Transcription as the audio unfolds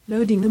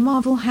Loading the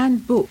Marvel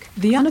Handbook,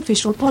 the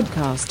unofficial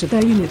podcast of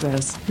their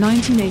universe,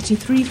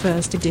 1983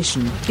 first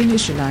edition.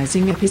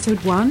 Initializing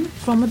episode 1,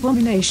 From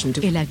Abomination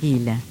to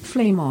Ilagil.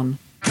 Flame on.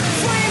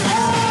 Flame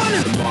on!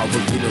 The Marvel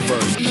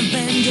universe. The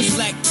Avengers,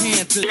 Black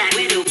Panther. Black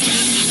Widow.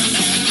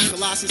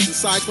 Colossus and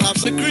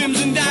Cyclops. The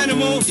Crimson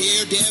Dynamo.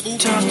 Daredevil.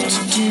 Doctor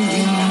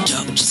Doom.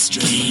 Doctor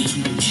Strange.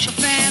 The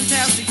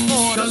Fantastic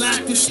Four.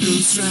 Galactus.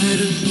 Ghost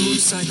Rider.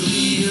 Motorcycle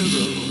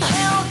Hero.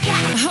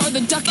 Hellcat.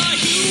 The Duck. The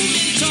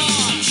Human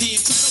Torch. The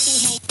Incredible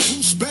Hulk.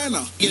 Bruce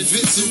Banner.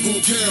 Invincible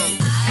Girl.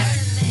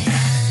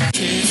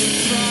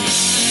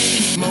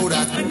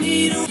 MODOK.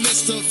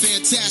 Mr.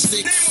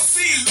 Fantastic.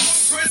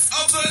 Prince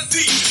of the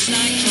Deep.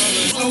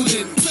 Nightcrawler.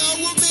 Odin.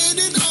 Power Man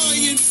and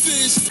Iron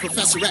Fist.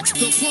 Professor X.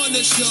 The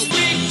Punisher.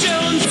 Big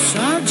Jones.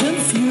 Sergeant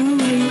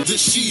Fury. The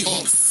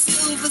She-Hulk.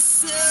 Silver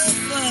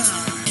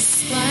Surfer.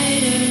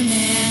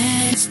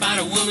 Spider-Man.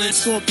 Spider-Woman.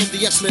 Storm from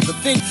the X-Men. The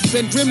Thing.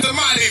 Ben Grimm. The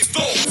Mighty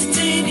Thor.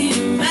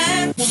 Stadium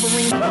Man.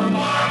 Wolverine.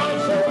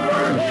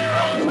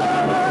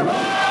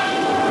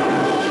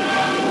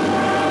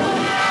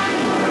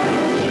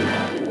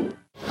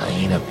 I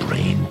ain't a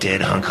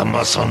brain-dead hunk of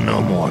muscle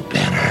no more,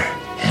 Banner.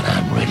 And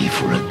I'm ready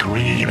for a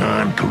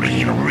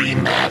green-on-green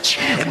rematch.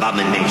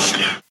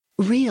 Abomination.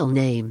 Real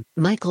name,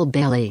 Michael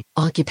Bailey.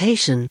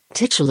 Occupation,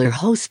 titular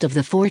host of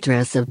the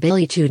Fortress of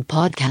Baileytude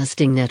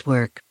podcasting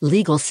network.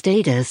 Legal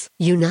status,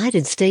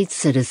 United States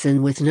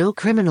citizen with no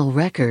criminal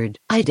record.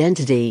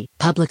 Identity,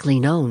 publicly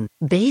known.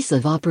 Base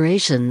of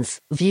operations,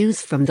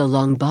 views from the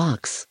Long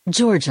Box,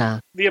 Georgia.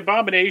 The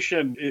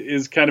Abomination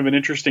is kind of an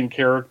interesting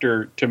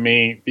character to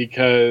me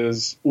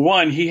because,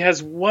 one, he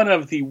has one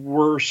of the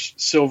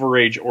worst Silver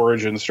Age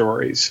origin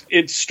stories.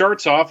 It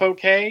starts off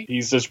okay.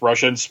 He's this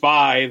Russian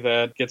spy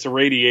that gets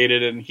irradiated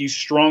and he's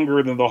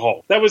stronger than the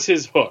Hulk. That was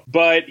his hook.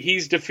 But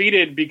he's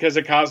defeated because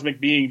a cosmic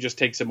being just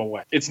takes him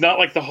away. It's not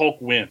like the Hulk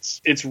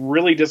wins. It's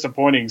really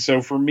disappointing.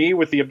 So for me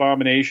with the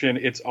Abomination,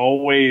 it's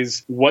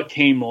always what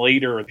came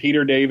later.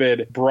 Peter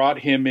David brought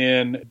him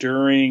in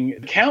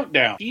during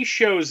Countdown. He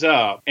shows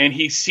up and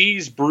he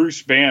sees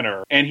Bruce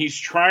Banner and he's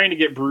trying to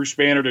get Bruce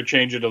Banner to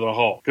change into the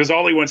Hulk because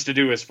all he wants to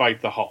do is fight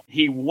the Hulk.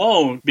 He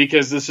won't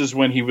because this is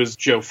when he was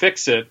Joe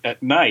Fixit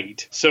at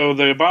night. So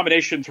the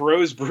Abomination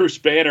throws Bruce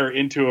Banner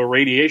into a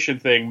radiation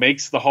thing,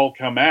 makes the Hulk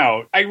come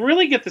out. I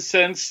really get the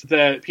sense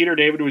that Peter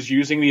David was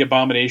using the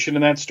Abomination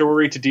in that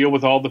story to deal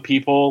with all the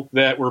people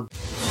that were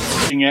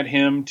at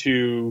him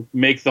to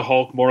make the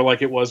Hulk more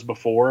like it was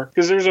before.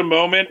 Because there's a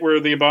moment where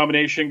the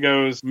Abomination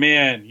goes,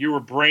 man, you were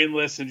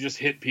brainless and just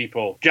hit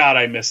people. God,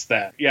 I missed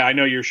that. Yeah, I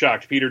know you're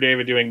shocked. Peter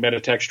David doing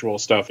metatextual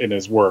stuff in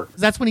his work.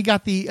 That's when he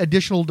got the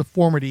additional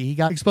deformity. He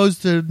got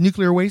exposed to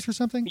nuclear waste or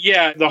something?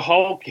 Yeah, the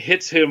Hulk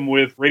hits him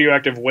with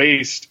radioactive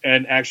waste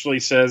and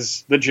actually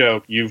says the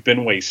joke, you've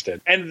been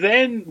wasted. And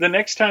then the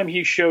next time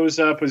he shows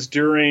up is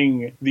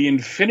during the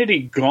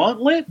Infinity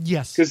Gauntlet?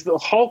 Yes. Because the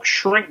Hulk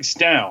shrinks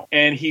down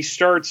and he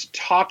starts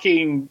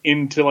talking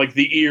into like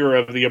the ear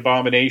of the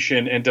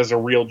Abomination and does a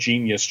real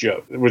genius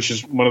joke, which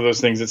is one of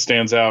those things that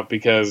stands out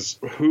because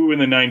who in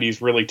the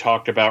 90s really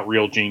talked about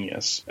Real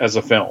Genius as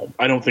a film?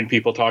 I don't think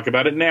people talk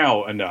about it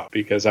now enough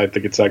because I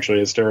think it's actually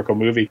a hysterical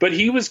movie. But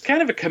he was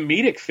kind of a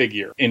comedic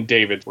figure in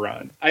David's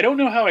run. I don't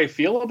know how I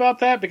feel about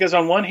that because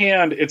on one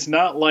hand, it's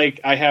not like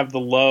I have the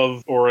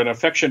love or an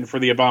affection for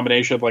the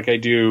Abomination like I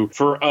do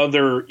for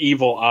other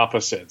evil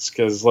opposites.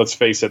 Because let's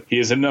face it, he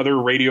is another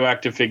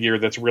radioactive figure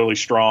that's really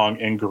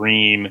strong and green,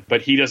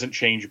 but he doesn't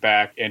change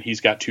back and he's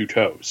got two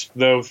toes.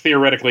 Though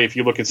theoretically, if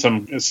you look at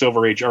some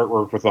Silver Age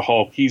artwork with the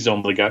Hulk, he's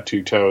only got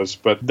two toes,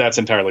 but that's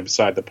entirely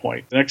beside the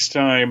point. The next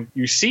time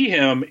you see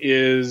him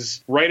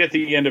is right at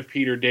the end of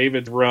Peter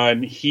David's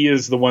run. He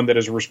is the one that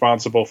is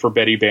responsible for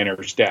Betty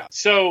Banner's death.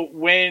 So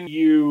when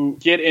you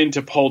get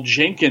into Paul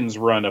Jenkins'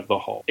 run of the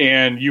Hulk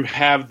and you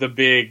have the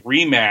big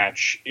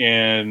rematch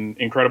in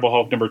Incredible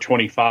Hulk number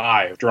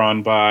 25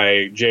 drawn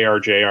by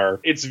JR,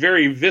 it's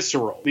very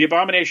visceral. The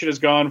Abomination has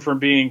gone from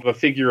being a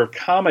figure of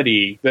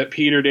comedy that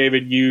Peter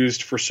David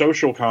used for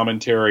social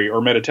commentary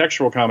or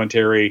metatextual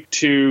commentary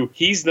to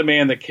he's the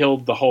man that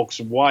killed the Hulk's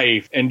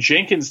wife. And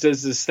Jenkins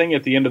does this thing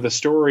at the end of the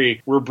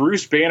story where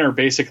Bruce Banner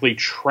basically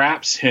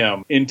traps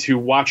him into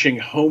watching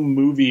home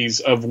movies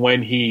of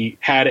when he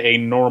had a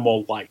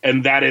normal life.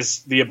 And that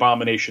is the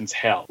Abomination's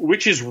hell,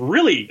 which is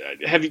really...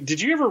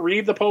 Did you ever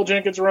read the Paul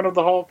Jenkins run of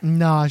the Hulk?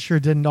 No, I sure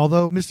didn't,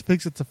 although Mr.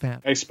 Fixit's a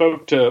fan. I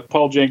spoke to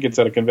Paul Jenkins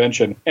at a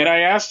convention, and I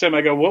asked him,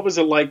 I go, what was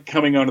it like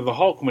coming onto the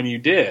Hulk when you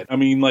did? I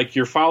mean, like,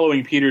 you're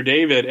following Peter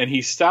David, and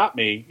he stopped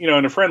me,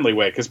 in a friendly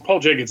way, because Paul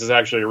Jenkins is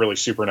actually a really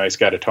super nice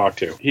guy to talk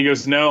to. He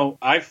goes, no,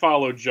 I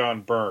followed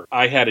John Byrne.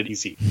 I had it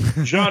easy.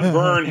 John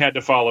Byrne had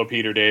to follow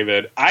Peter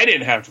David. I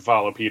didn't have to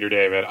follow Peter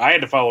David. I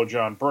had to follow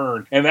John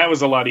Byrne, and that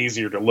was a lot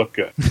easier to look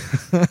good.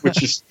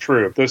 which is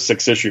true. Those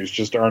 6 issues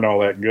just aren't all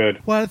that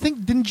good. Well, I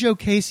think, didn't Joe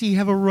Casey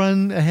have a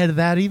run ahead of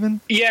that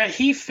even? Yeah,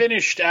 he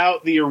finished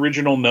out the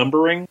original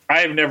numbering. I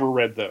have never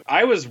read those.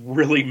 I was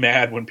really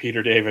mad when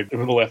Peter David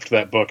left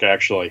that book,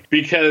 actually,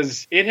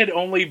 because it had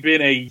only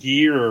been a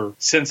year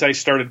since I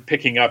started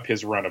picking up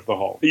his run of the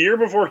Hulk. The year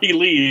before he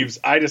leaves,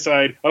 I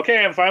decide,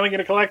 okay, I'm finally going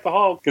to collect the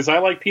Hulk because I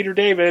like Peter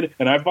David,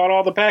 and I've bought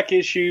all the back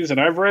issues, and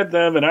I've read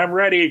them, and I'm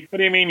ready. What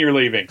do you mean you're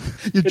leaving?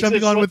 You're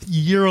jumping on with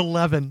year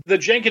 11. The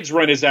Jenkins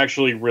run is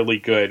actually really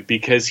good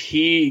because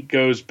he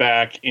goes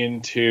back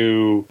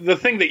into the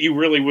thing that you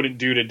really wouldn't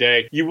do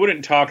today. You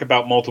wouldn't talk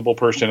about multiple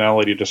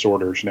personality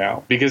disorders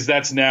now because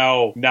that's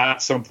now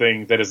not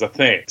something that is a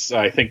thing. It's,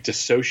 I think,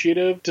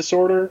 dissociative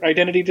disorder,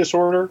 identity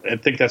disorder. I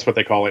think that's what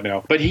they call it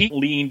now. But he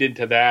leaned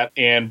into that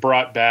and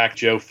brought back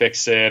Joe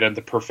Fixit and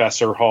the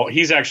Professor Hulk.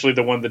 He's actually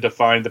the one that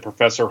defined the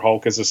Professor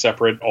Hulk as a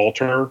separate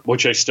alter,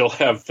 which I still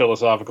have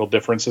philosophical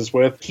differences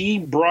with. He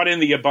brought in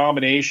the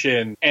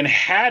Abomination and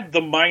had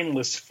the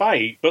mindless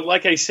fight. But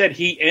like I said,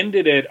 he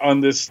ended it on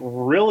this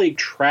really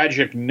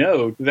tragic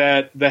note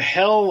that the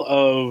hell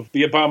of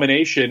the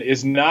Abomination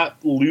is not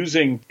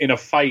losing in a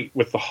fight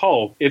with the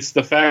Hulk. It's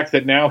the fact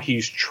that now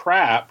he's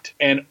trapped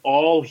and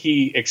all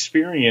he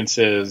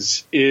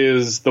experiences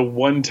is the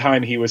one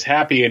time he was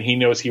happy and he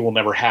knows he will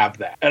never have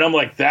that. And I'm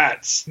like,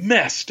 that's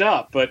messed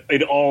up, but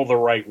in all the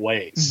right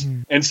ways.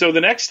 Mm-hmm. And so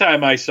the next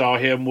time I saw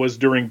him was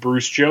during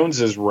Bruce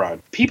Jones's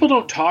run. People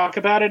don't talk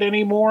about it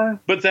anymore,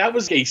 but that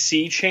was a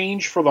sea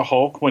change for the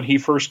Hulk when he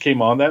first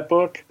came on that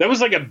book. That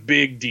was like a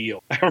big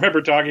deal. I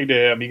remember talking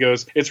to him. He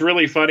goes, it's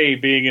really funny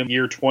being in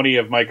year 20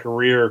 of my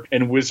career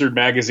and Wizard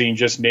Magazine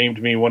just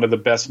named me one of the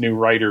best new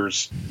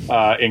writers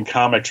in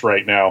comics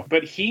right now.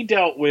 But he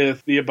dealt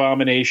with the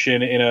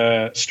Abomination in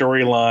a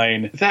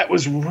storyline that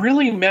was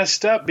really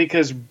messed up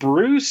because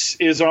Bruce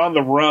is on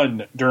the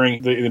run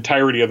during the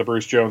entirety of the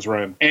Bruce Jones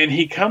run. And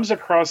he comes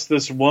across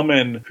this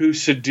woman who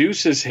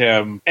seduces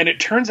him, and it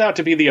turns out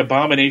to be the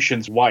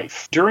Abomination's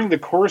wife. During the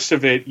course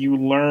of it, you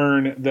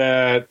learn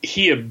that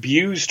he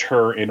abused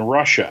her in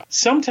Russia.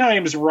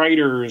 Sometimes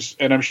writers,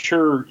 and I'm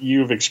sure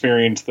you've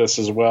experienced this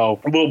as well,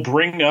 will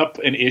bring up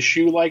an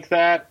issue like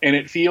that, and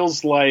it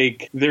feels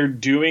like they're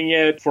doing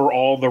it for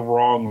all the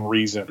wrong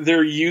reasons.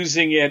 They're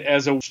using it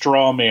as a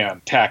straw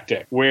man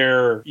tactic,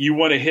 where you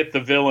want to hit the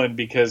villain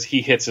because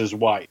he hits his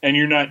wife, and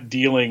you're not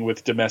dealing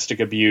with domestic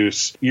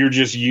abuse. You're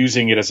just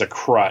using it as a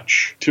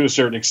crutch, to a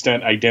certain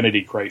extent,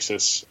 identity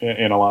crisis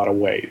in a lot of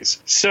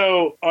ways.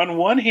 So, on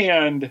one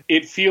hand,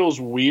 it feels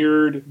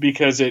weird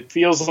because it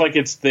feels like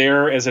it's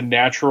there as a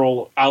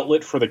natural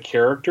outlet for the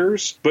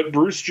characters, but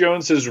Bruce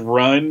Jones's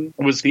run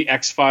was the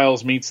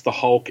X-Files meets the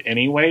Hulk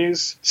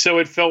anyways, so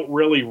it felt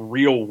really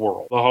real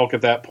world. The Hulk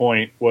at that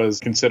point was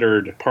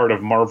considered part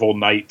of Marvel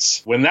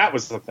Knights when that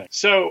was the thing.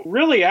 So,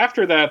 really,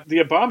 after that, the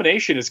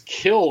Abomination is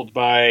killed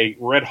by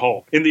Red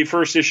Hulk in the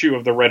first issue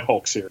of the Red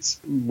Hulk series.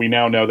 We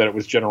now know that it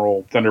was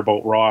General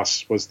Thunderbolt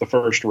Ross was the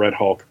first Red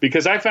Hulk,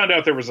 because I found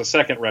out there was a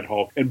second Red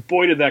Hulk, and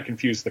boy did that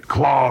confuse the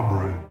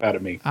clobber out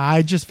of me.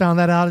 I just found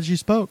that out as you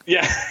spoke.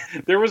 Yeah,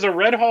 there was a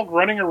Red Hulk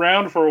running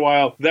around for a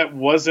while that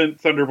wasn't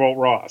Thunderbolt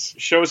Ross.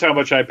 Shows how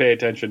much I pay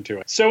attention to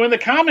it. So in the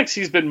comics,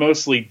 he's been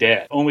mostly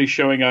dead, only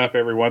showing up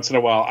every once in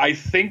a while. I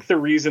think the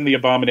reason the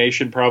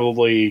Abomination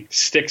probably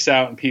sticks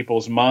out in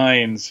people's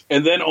minds,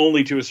 and then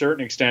only to a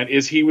certain extent,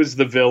 is he was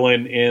the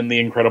villain in The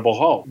Incredible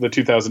Hulk, the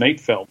 2008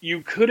 film.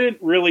 You couldn't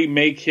really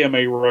make him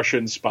a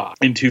Russian spy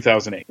in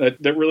 2008.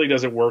 That really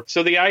doesn't work.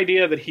 So the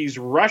idea that he's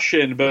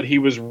Russian, but he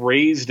was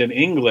raised in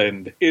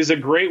England, is a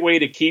great way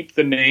to keep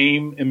the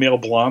name Emil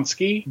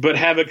Blonsky, but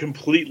have a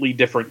completely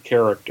different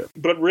character.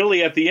 But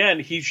really, at the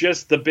end, he's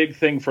just the big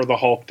thing for the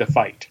Hulk to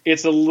fight.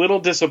 It's a little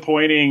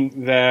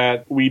disappointing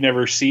that we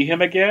never see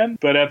him again,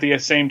 but at the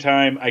same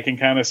time, I can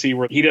kind of see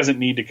where he doesn't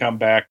need to come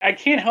back. I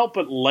can't help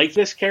but like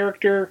this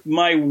character.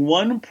 My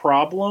one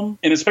problem,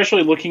 and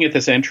especially looking at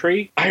this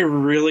entry, I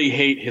really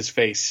hate his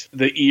face.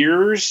 The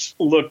ears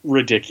look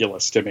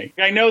ridiculous to me.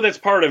 I know that's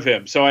part of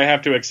him, so I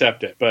have to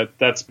accept it, but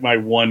that's my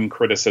one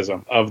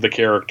criticism of the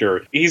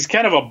character. He's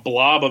kind of a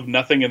blob of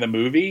nothing in the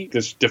movie,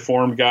 this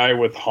deformed guy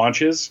with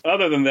haunches.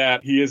 Other than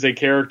that, he is a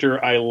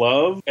character I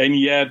love, and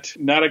yet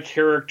not a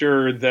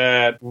character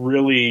that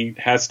really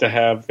has to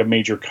have a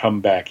major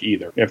comeback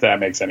either, if that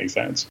makes any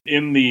sense.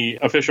 In the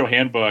official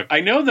handbook,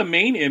 I know the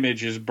main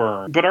image is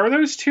Byrne, but are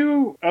those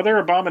two other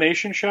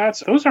Abomination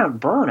shots? Those aren't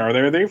Byrne, are they?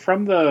 Are they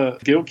from the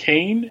Gil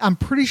Kane? I'm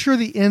pretty sure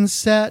the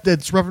inset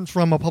that's referenced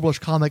from a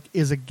published comic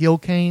is a Gil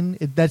Kane.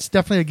 That's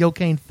definitely a Gil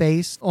Kane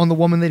face on the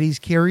woman that he's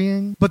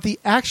carrying. But the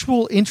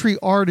actual entry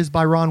art is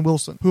by Ron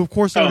Wilson, who, of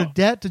course, owed a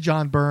debt to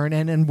John Byrne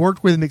and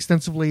worked with him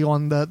extensively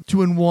on the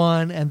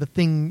 2-in-1 and the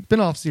Thing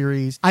spinoff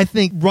series. I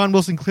think Ron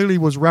Wilson clearly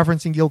was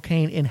referencing Gil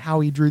Kane in how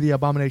he drew the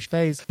Abomination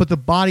face, but the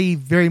body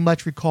very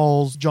much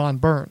recalls John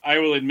Byrne. I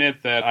will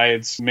admit that I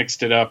had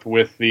mixed it up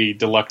with the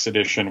deluxe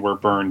edition where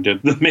Byrne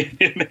did the main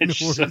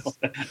image, so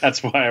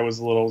that's why I was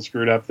a little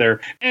screwed up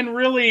there. and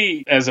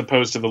really, as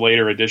opposed to the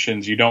later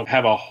editions, you don't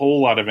have a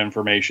whole lot of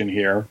information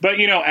here. But,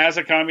 as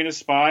a communist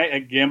spy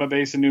at Gamma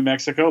Base in New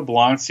Mexico,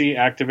 Blonsky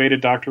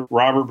activated Dr.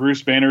 Robert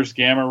Bruce Banner's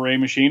gamma ray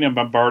machine and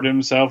bombarded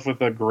himself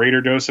with a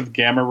greater dose of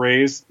gamma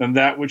rays than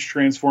that which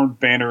transformed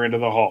Banner into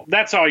the Hulk.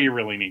 That's all you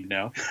really need to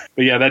know.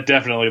 But yeah, that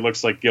definitely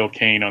looks like Gil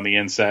Kane on the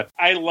inset.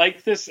 I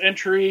like this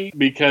entry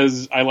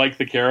because I like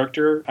the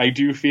character. I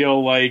do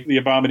feel like the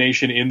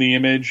Abomination in the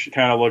image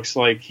kind of looks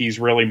like he's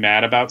really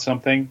mad about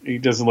something. He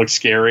doesn't look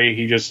scary.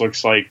 He just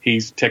looks like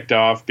he's ticked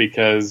off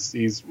because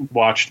he's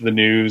watched the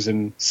news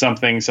and some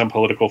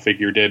political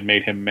figure did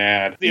made him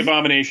mad. The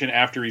Abomination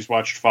after he's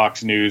watched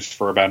Fox News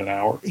for about an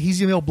hour.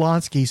 He's Emil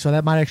Blonsky, so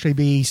that might actually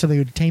be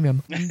something to tame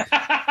him.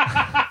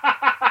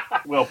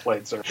 Well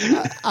played, sir.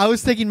 I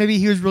was thinking maybe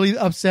he was really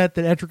upset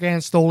that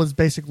Etrigan stole his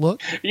basic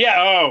look. Yeah,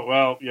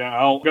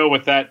 I'll go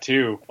with that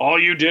too. All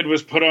you did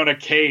was put on a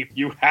cape,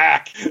 you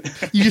hack.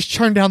 You just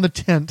turned down the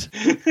tent.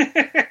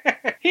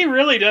 He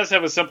really does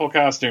have a simple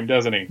costume,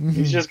 doesn't he? Mm-hmm.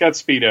 He's just got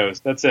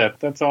Speedos. That's it.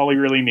 That's all he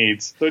really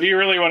needs. So do you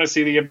really want to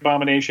see the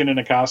Abomination in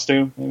a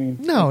costume? I mean,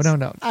 No.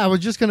 I was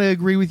just going to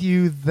agree with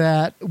you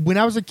that when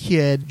I was a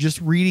kid, just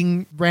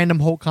reading random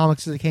Hulk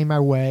comics that came my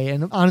way,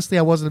 and honestly,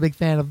 I wasn't a big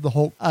fan of the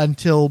Hulk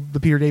until the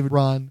Peter David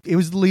run. It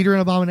was the leader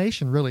in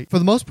Abomination, really. For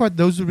the most part,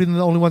 those would have been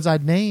the only ones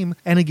I'd name.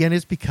 And again,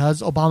 it's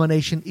because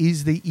Abomination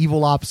is the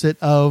evil opposite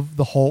of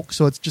the Hulk,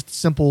 so it's just a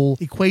simple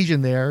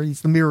equation there.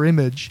 It's the mirror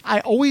image.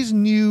 I always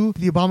knew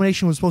the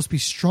Abomination was supposed to be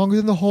stronger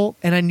than the Hulk,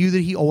 and I knew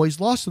that he always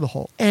lost to the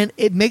Hulk. And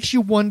it makes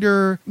you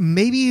wonder,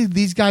 maybe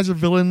these guys are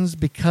villains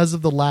because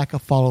of the lack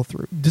of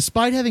follow-through.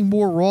 Despite having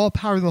more raw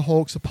power than the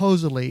Hulk,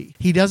 supposedly,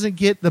 he doesn't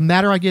get, the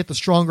madder I get, the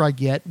stronger I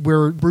get,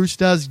 where Bruce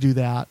does do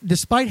that.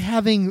 Despite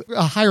having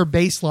a higher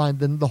baseline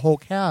than the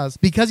Hulk has,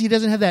 because he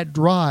doesn't have that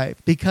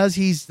drive, because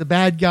he's the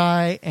bad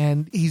guy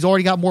and he's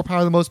already got more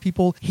power than most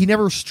people, he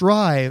never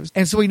strives,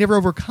 and so he never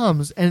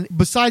overcomes. And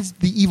besides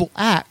the evil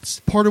acts,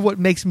 part of what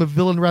makes him a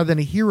villain rather than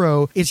a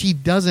hero is he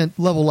doesn't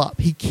level up.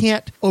 He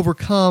can't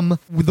overcome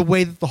with the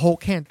way that the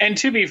Hulk can. And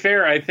to be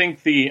fair, I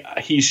think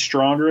he's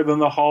stronger than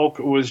the Hulk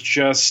was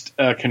just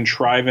a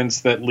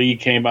contrivance that Lee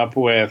came up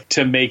with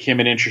to make him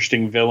an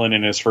interesting villain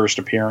in his first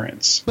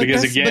appearance. But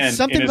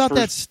something about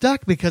that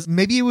stuck, because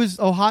maybe it was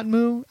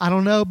Ohatmu, I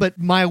don't know, but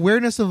my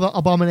awareness of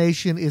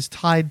Abomination is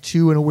tied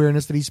to an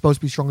awareness that he's supposed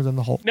to be stronger than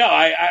the Hulk. No,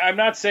 I'm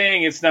not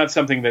saying it's not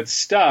something that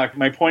stuck.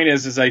 My point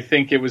is I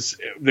think it was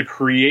the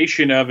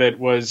creation of it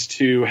was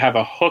to have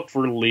a hook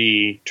for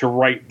Lee to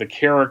write the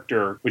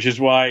character, which is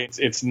why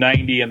it's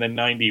 90 and then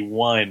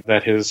 91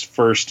 that his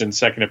first and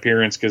second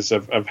appearance, because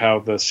of how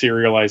the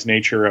serialized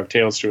nature of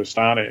Tales to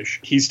Astonish.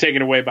 He's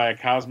taken away by a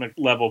cosmic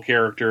level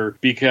character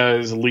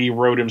because Lee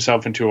wrote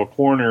himself into a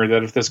corner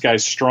that if this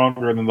guy's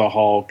stronger than the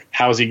Hulk,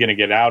 how's he going to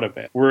get out of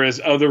it?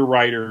 Whereas other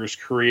writers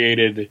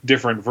created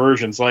different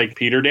versions, like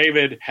Peter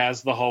David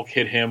has the Hulk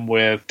hit him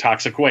with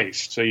toxic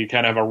waste. So you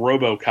kind of have a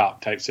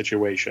RoboCop type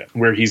situation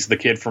where he's the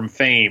kid from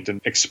Famed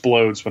and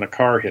explodes when a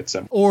car hits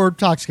him. Or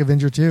Toxic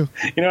Avenger too.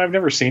 I've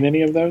never seen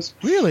any of those.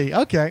 Really?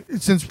 Okay.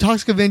 Since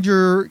Toxic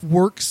Avenger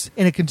works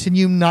in a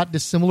continuum not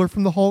dissimilar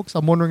from the Hulks,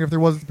 I'm wondering if there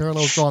was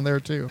parallels drawn there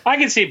too. I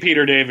can see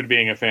Peter David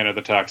being a fan of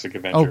the Toxic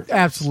Avenger. Oh,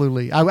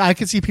 absolutely. I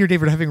could see Peter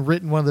David having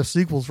written one of the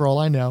sequels for all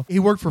I know. He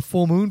worked for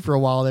Full Moon for a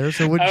while there,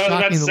 so it wouldn't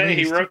shock me in the least.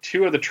 He wrote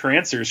 2 of the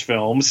Trancers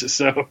films,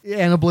 so...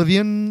 And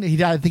Oblivion.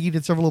 I think he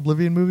did several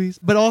Oblivion movies.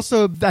 But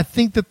also, I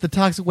think that the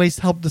Toxic Waste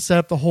helped to set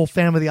up the whole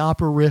Phantom of the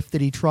Opera riff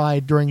that he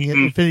tried during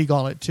Infinity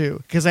Gauntlet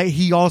too. Because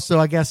he also,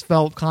 I guess,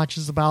 felt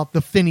conscious about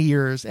the Fin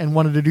ears and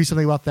wanted to do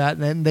something about that,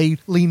 and then they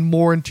leaned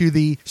more into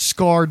the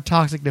scarred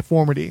toxic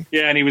deformity.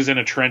 Yeah, and he was in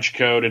a trench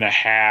coat and a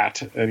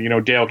hat.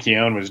 Dale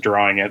Keown was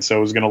drawing it, so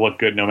it was going to look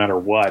good no matter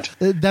what.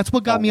 That's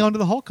what got me onto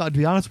the Hulk, to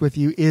be honest with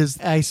you, is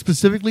I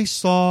specifically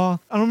saw,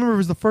 I don't remember if it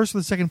was the first or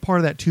the second part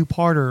of that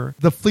 2-parter.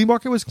 The flea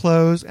market was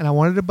closed, and I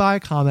wanted to buy a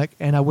comic,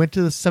 and I went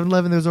to the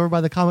 7-Eleven that was over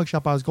by the comic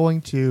shop I was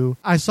going to.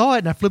 I saw it,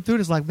 and I flipped through it,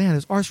 and it's like, man,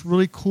 this art's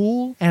really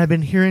cool, and I've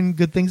been hearing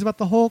good things about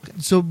the Hulk.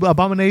 So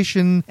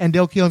Abomination and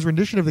Dale Keown's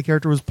rendition of the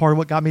character was part of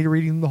what got me to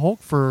reading the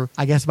Hulk for,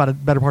 I guess, about a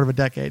better part of a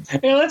decade.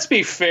 Let's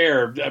be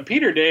fair.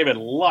 Peter David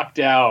lucked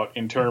out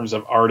in terms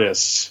of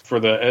artists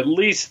for at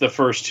least the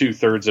first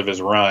 2/3 of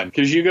his run.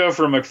 Because you go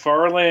from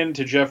McFarlane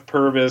to Jeff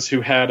Purvis,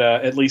 who had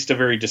at least a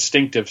very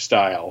distinctive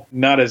style,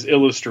 not as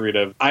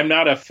illustrative. I'm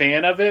not a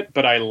fan of it,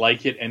 but I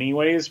like it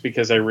anyways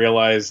because I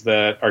realize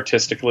that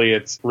artistically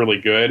it's really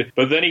good.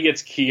 But then he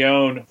gets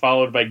Keown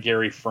followed by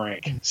Gary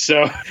Frank.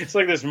 So it's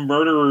like this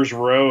murderer's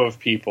row of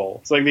people.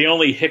 It's like the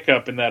only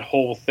hiccup in that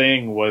whole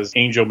thing was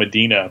Angel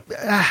Medina.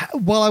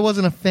 Well, I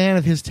wasn't a fan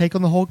of his take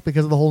on the Hulk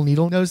because of the whole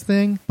needle nose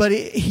thing, but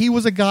he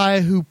was a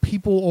guy who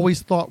people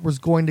always thought was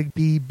going to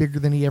be bigger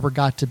than he ever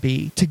got to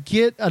be. To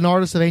get an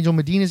artist of Angel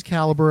Medina's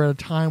caliber at a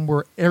time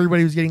where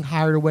everybody was getting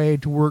hired away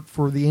to work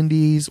for the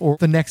indies or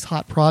the next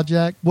hot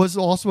project was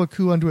also a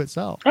coup unto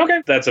itself.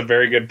 Okay, that's a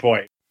very good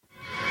point.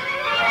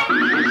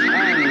 His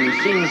hand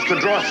seems to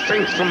draw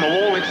strength from the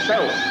wall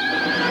itself,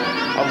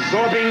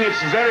 absorbing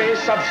its very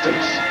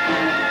substance.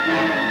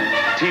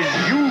 'Tis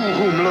you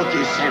whom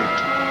Loki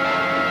sent.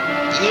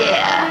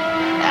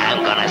 Yeah,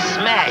 I'm gonna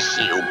smash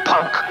you,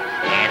 punk.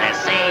 And the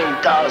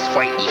same goes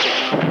for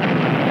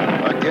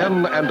you.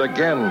 Again and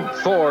again,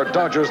 Thor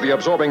dodges the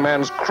Absorbing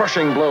Man's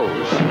crushing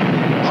blows.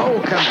 How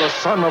can the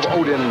son of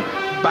Odin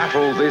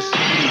battle this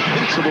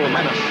invincible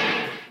menace?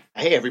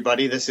 Hey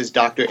everybody, this is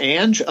Dr.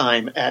 Ange.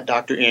 I'm at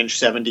Dr.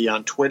 Ange70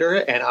 on Twitter,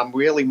 and I'm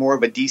really more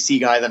of a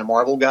DC guy than a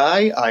Marvel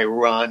guy. I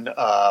run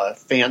a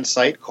fan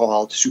site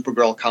called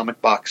Supergirl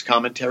Comic Box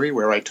Commentary,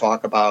 where I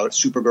talk about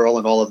Supergirl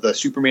and all of the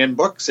Superman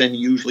books, and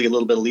usually a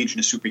little bit of Legion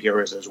of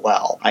Superheroes as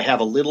well. I have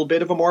a little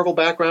bit of a Marvel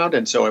background,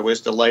 and so I was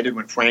delighted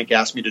when Frank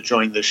asked me to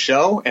join this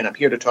show, and I'm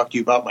here to talk to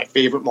you about my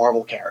favorite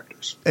Marvel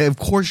characters. Of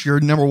course, your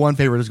number one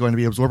favorite is going to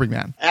be Absorbing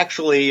Man.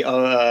 Actually,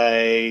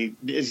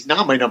 he's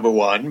not my number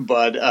one,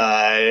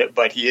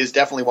 but he is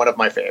definitely one of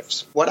my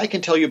faves. What I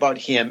can tell you about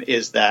him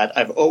is that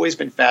I've always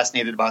been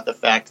fascinated about the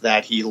fact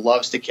that he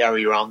loves to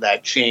carry around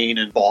that chain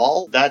and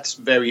ball. That's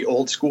very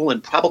old school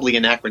and probably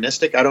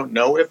anachronistic. I don't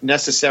know if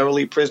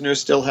necessarily prisoners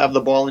still have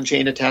the ball and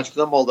chain attached to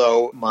them,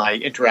 although my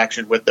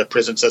interaction with the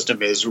prison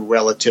system is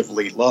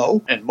relatively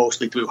low and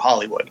mostly through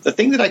Hollywood. The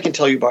thing that I can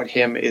tell you about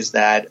him is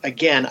that,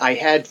 again, I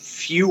had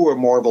fewer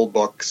Marvel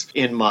books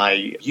in my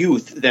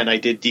youth than I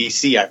did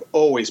DC. I've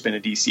always been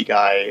a DC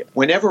guy.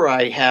 Whenever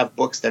I have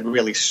books that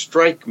really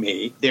strike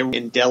me, they're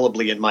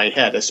indelibly in my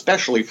head,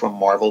 especially from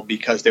Marvel,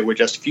 because there were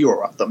just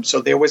fewer of them.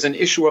 So there was an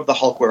issue of the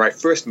Hulk where I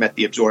first met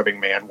the Absorbing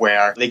Man,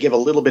 where they give a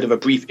little bit of a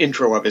brief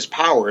intro of his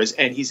powers,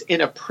 and he's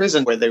in a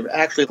prison where they've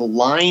actually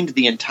lined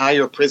the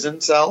entire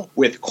prison cell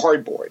with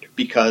cardboard,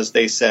 because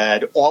they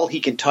said all he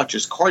can touch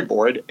is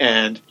cardboard,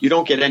 and you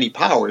don't get any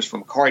powers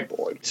from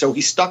cardboard. So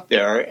he's stuck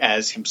there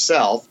as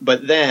himself,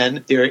 but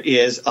then there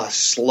is a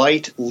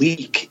slight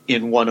leak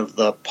in one of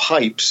the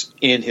pipes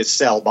in his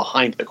cell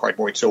behind the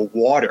cardboard, so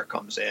water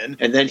comes in,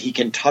 and then he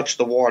can touch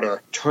the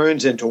water,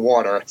 turns into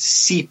water,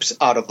 seeps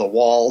out of the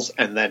walls,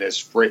 and then is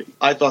free.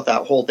 I thought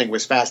that whole thing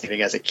was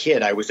fascinating. As a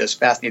kid, I was just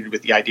fascinated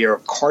with the idea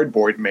of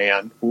Cardboard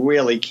Man who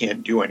really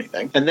can't do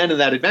anything. And then in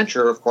that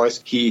adventure, of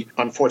course, he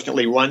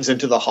unfortunately runs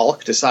into the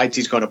Hulk, decides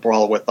he's going to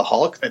brawl with the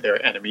Hulk,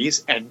 their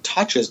enemies, and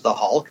touches the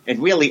Hulk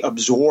and really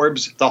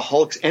absorbs the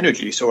Hulk's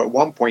energy. So at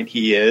one point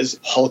he is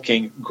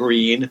hulking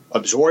green,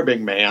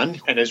 Absorbing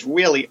Man, and is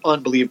really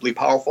unbelievably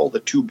powerful. The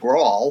two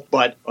brawl,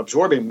 but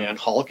Absorbing Man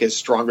Hulk is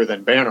stronger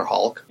than Banner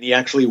Hulk. He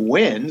actually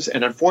wins,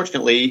 and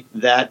unfortunately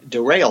that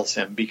derails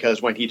him,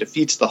 because when he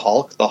defeats the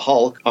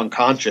Hulk,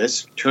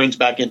 unconscious, turns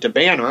back into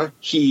Banner,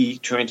 he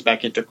turns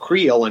back into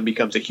Creel and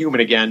becomes a human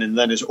again, and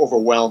then is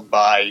overwhelmed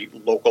by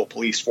local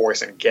police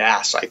force and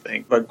gas, I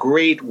think. A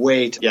great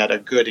way to get a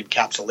good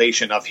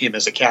encapsulation of him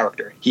as a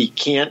character. He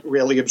can't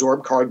really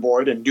absorb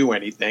cardboard and do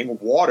anything.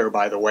 Water,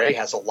 by the way,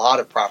 has a lot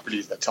of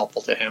properties that's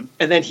helpful to him.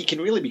 And then he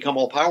can really become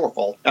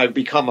all-powerful. I've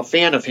become a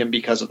fan of him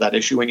because of that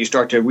issue, and you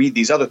start to read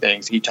these other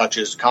things. He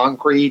touches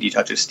concrete, he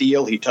touches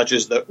steel, he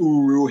touches the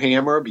Uru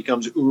hammer,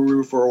 becomes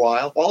Uru for a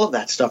while. All of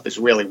that stuff is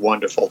really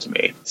wonderful to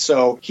me.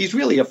 So he's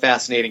really a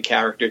fascinating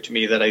character to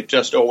me that I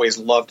just always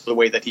loved the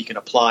way that he can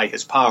apply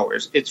his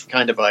powers. It's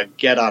kind of a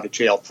get out of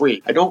jail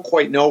free. I don't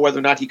quite know whether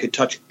or not he could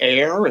touch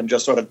air and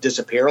just sort of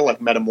disappear like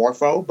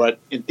Metamorpho, but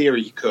in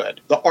theory he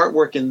could. The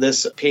artwork in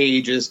this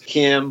page is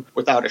him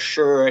without a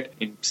shirt,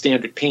 in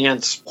standard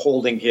pants,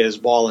 holding his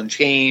ball and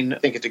chain. I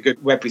think it's a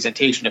good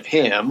representation of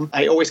him.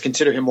 I always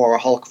consider him more a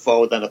Hulk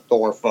foe than a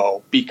Thor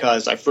foe,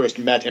 because I first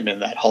met him in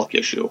that Hulk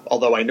issue,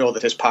 although I know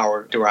that his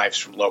power derives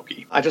from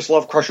Loki. I just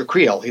love Crusher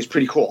Creel. He's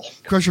pretty cool.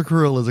 Crusher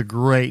Creel is a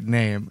great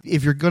name.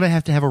 If you're going to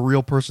have a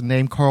real person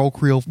name, Carl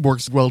Creel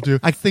works well too.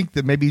 I think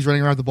that maybe he's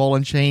running around with the ball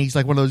and chain. He's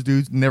like one of those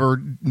dudes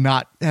never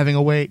not having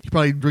a weight. He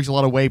probably drinks a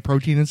lot of whey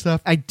protein and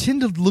stuff. I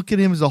tend to look at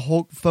him as a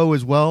Hulk foe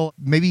as well.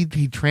 Maybe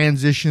he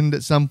transitioned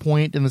at some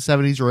point in the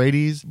 70s or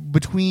 80s.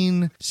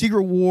 Between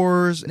Secret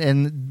Wars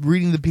and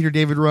reading the Peter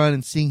David run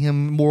and seeing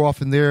him more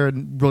often there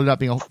and really not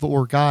being a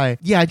Thor guy,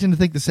 yeah, I tend to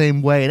think the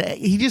same way. And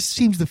he just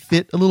seems to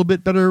fit a little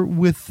bit better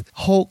with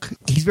Hulk.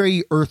 He's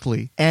very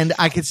earthly. And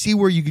I could see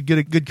where you could get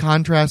a good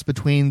contrast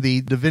between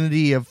the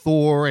divinity of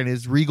Thor and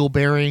his regal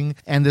bearing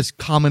and this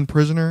common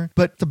prisoner.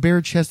 But the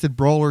bare-chested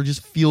brawler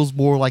just feels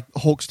more like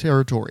Hulk's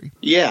territory.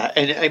 Yeah,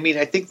 and I mean,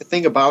 I think the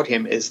thing about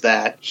him is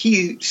that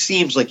he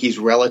seems like he's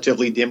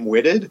relatively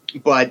dim-witted,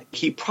 but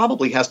he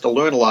probably has to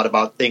learn a lot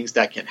about things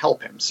that can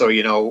help him. So,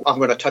 you know, I'm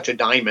going to touch a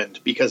diamond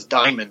because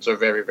diamonds are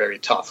very, very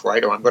tough,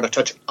 right? Or I'm going to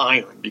touch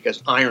iron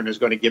because iron is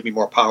going to give me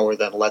more power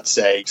than, let's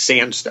say,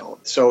 sandstone.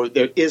 So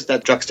there is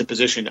that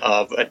juxtaposition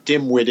of a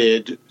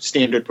dim-witted,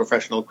 standard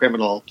professional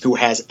criminal who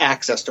has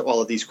access to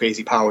all of these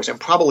crazy powers and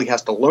probably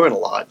has to learn a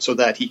lot so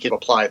that he can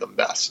apply them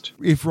best.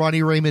 If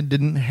Ronnie Raymond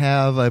didn't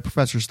have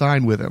Professor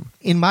Stein with him,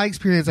 in my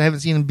experience, I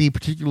haven't seen him be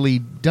particularly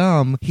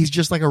dumb. He's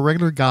just like a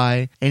regular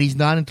guy, and he's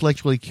not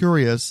intellectually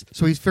curious,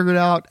 so he's figured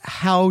out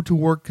how to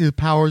work his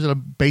powers at a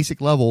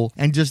basic level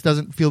and just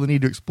doesn't feel the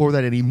need to explore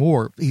that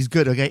anymore. He's good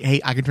good. Okay,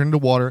 hey, I can turn into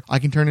water. I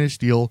can turn into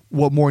steel.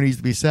 What more needs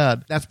to be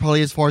said? That's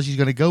probably as far as he's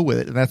going to go with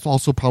it. And that's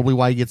also probably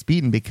why he gets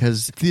beaten,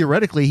 because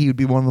theoretically he would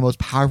be one of the most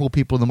powerful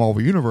people in the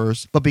Marvel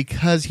Universe. But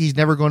because he's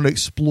never going to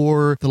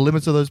explore the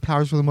limits of those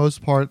powers for the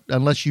most part,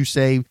 unless you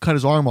say cut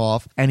his arm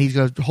off, and he's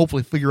going to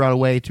hopefully figure out a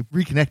way to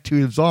reconnect to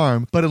his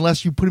arm. But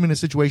unless you put him in a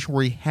situation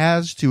where he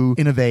has to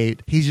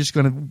innovate, he's just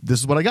going to, this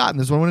is what I got and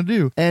this is what I want to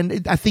do.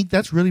 And I think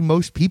that's really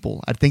most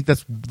people. I think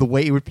that's the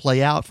way it would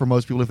play out for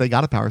most people if they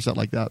got a power set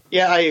like that.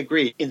 Yeah, I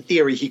agree. In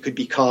theory, he could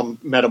become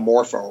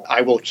metamorpho.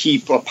 I will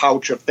keep a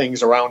pouch of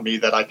things around me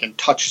that I can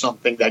touch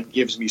something that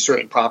gives me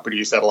certain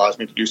properties that allows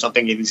me to do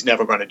something, and he's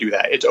never going to do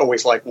that. It's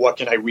always like, what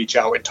can I reach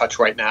out and touch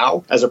right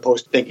now, as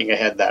opposed to thinking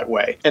ahead that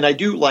way. And I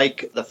do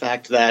like the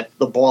fact that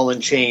the ball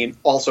and chain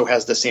also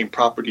has the same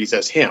properties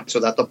as him, so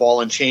that the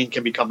ball and chain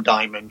can become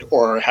diamond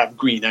or have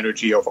green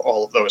energy over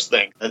all of those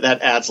things.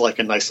 That adds like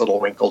a nice little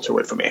wrinkle to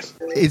it for me.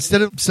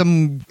 Instead of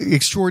some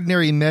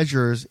extraordinary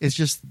measures, it's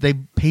just they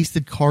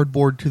pasted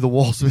cardboard to the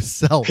walls of his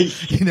cell.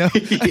 You know,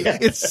 Yeah.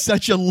 It's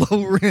such a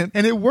low rent,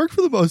 and it worked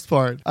for the most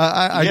part.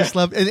 I just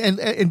love,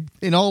 and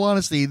in all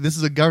honesty, this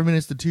is a government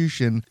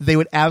institution. They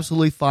would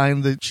absolutely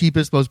find the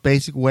cheapest, most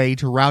basic way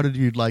to route a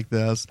dude like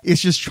this.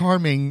 It's just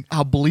charming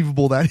how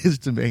believable that is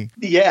to me.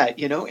 Yeah,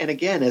 you know, and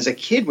again, as a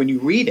kid, when you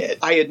read it,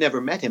 I had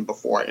never met him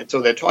before. And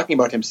so they're talking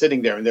about him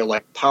sitting there and they're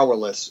like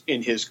powerless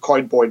in his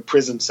cardboard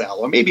prison cell.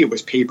 Or maybe it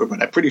was paper,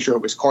 but I'm pretty sure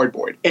it was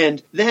cardboard.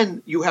 And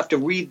then you have to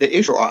read the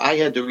issue, or I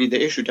had to read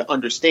the issue to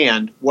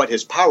understand what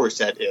his power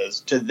set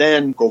is, to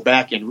then go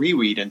back and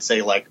reread and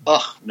say like,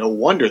 oh, no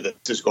wonder this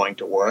is going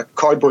to work.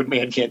 Cardboard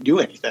man can't do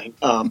anything.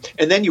 And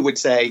then you would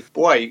say,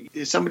 boy,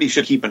 somebody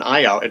should keep an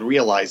eye out and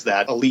realize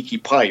that a leaky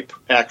pipe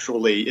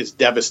actually is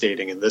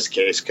devastating in this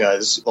case,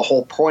 because the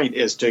whole point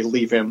is to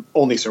leave him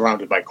only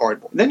surrounded by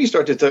cardboard. And then you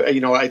start to,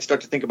 I'd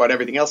start to think about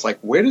everything else, like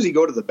where does he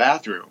go to the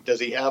bathroom? Does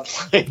he have,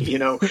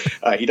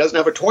 he doesn't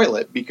have a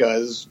toilet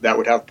because that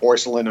would have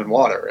porcelain and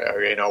water.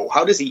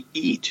 How does he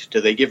eat?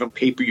 Do they give him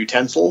paper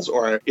utensils,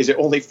 or is it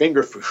only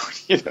finger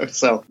food?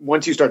 So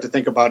once you start to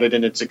think about it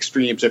in its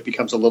extremes, it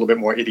becomes a little bit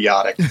more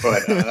idiotic.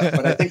 But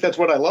I think that's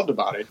what I loved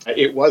about it.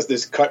 It was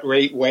this cut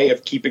rate way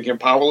of keeping him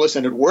powerless,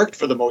 and it worked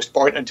for the most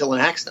part until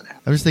an accident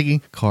happened. I was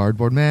thinking,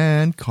 cardboard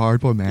man,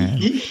 can't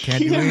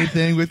do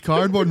anything with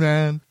cardboard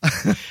man.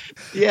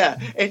 Yeah,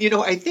 and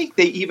I think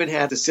they even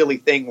had the silly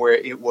thing where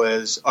it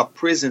was a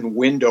prison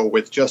window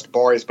with just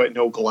bars but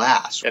no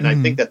glass. And I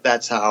think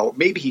that's how,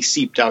 maybe he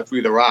seeped out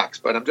through the rocks,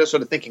 but I'm just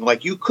sort of thinking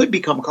like you could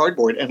become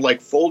cardboard and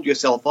like fold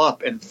yourself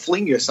up and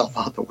fling yourself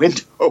out the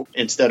window.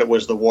 Instead it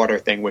was the water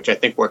thing, which I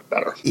think worked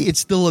better. It's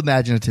still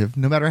imaginative.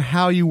 No matter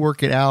how you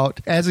work it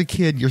out, as a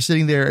kid, you're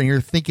sitting there and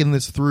you're thinking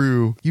this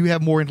through. You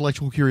have more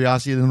intellectual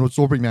curiosity than what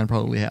Absorbing Man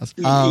probably has.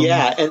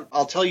 Yeah, and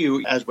I'll tell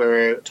you, as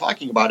we're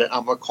talking about it,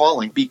 I'm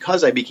recalling,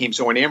 because I became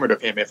so enamored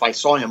of him, if I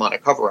saw him on a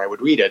cover, I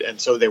would read it. And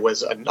so there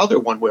was another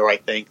one where I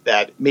think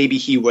that maybe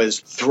he was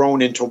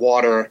thrown into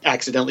water,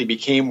 accidentally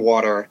became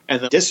water,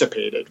 and then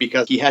dissipated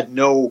because he had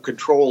no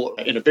control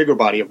in a bigger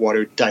body of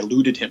water,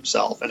 diluted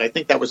himself. And I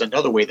think that was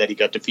another way that he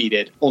got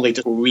defeated, only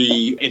to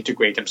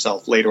reintegrate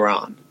himself later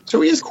on. So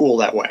he is cool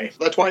that way.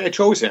 That's why I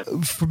chose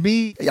him. For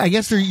me, I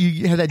guess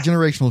you had that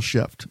generational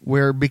shift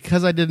where,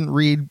 because I didn't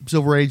read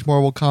Silver Age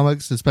Marvel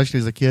comics, especially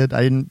as a kid,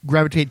 I didn't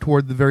gravitate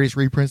toward the various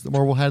reprints that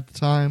Marvel had at the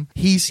time.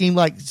 He seemed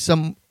like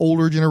some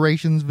older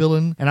generation's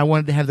villain, and I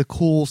wanted to have the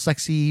cool,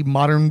 sexy,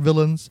 modern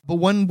villains. But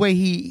one way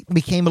he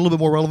became a little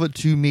bit more relevant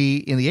to me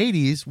in the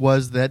 80s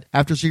was that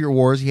after Secret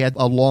Wars, he had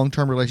a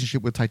long-term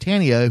relationship with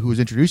Titania, who was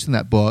introduced in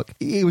that book.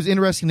 It was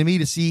interesting to me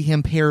to see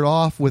him paired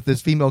off with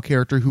this female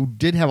character who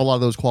did have a lot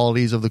of those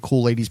qualities of the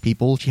cool ladies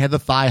people. She had the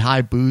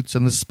thigh-high boots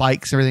and the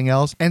spikes and everything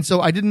else. And so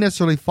I didn't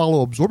necessarily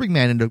follow Absorbing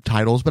Man into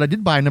titles, but I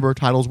did buy a number of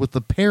titles with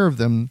the pair of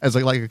them as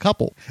like a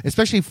couple,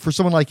 especially for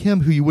someone like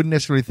him who you wouldn't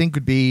necessarily think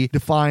would be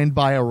defined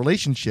by a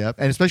relationship,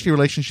 and especially a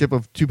relationship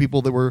of two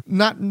people that were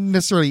not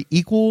necessarily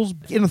equals.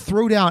 In a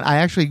throwdown, I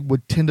actually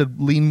would tend to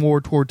lean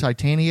more toward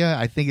Titania.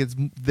 I think it's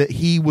that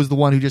he was the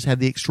one who just had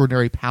the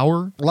extraordinary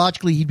power.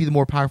 Logically, he'd be the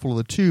more powerful of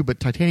the two, but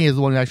Titania is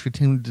the one who actually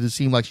tended to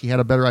seem like she had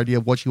a better idea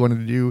of what she wanted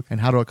to do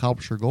and how to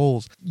accomplish her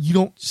goals. You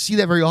don't see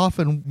that very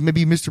often.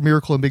 Maybe Mr.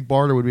 Miracle and Big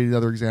Barda would be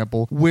another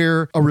example,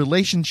 where a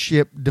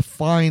relationship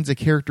defines a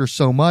character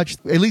so much.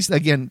 At least,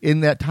 again,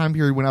 in that time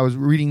period when I was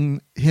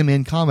reading him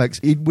in comics,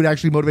 it would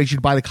actually motivate you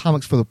to buy the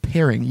comics for the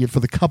pairing, for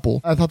the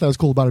couple. I thought that was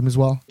cool about him as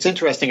well. It's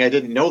interesting. I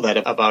didn't know that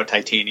about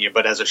Titania,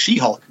 but as a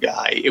She-Hulk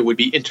guy, it would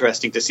be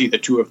interesting to see the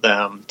two of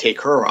them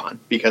take her on,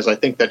 because I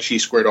think that she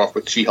squared off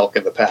with She-Hulk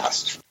in the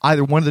past.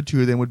 Either one of the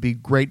two of them would be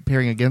great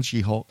pairing against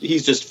She-Hulk.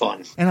 He's just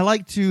fun. And I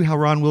like, too, how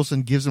Ron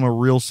Wilson gives him a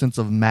real sense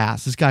of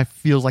mass. This guy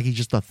feels like he's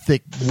just a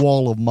thick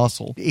wall of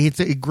muscle. It's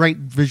a great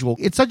visual.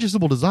 It's such a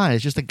simple design.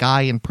 It's just a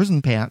guy in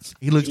prison pants.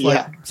 He looks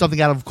like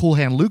something out of Cool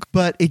Hand Luke,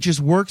 but it just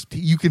works.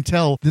 you can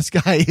tell this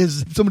guy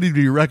is somebody to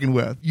be reckoned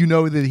with. You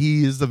know that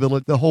he is the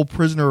villain. The whole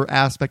prisoner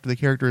aspect of the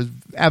character is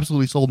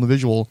absolutely sold in the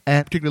visual,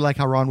 and particularly like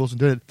how Ron Wilson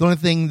did it. The only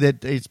thing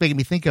that it's making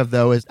me think of,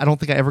 though, is I don't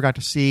think I ever got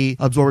to see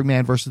Absorbing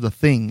Man versus the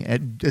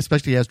Thing,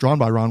 especially as drawn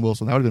by Ron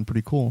Wilson. That would have been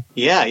pretty cool.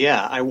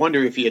 Yeah. I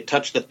wonder if he had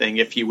touched the Thing,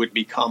 if he would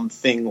become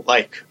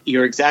Thing-like.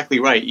 You're exactly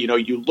right. You know,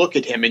 you look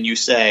at him and you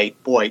say,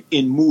 boy,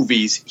 in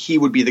movies, he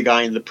would be the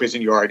guy in the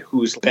prison yard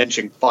who's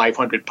benching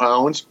 500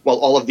 pounds while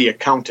all of the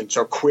accountants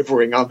are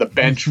quivering on the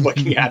bench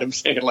looking at him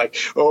saying like,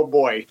 oh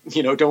boy,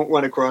 you know, don't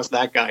run across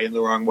that guy in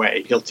the wrong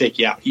way. He'll take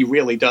you out. He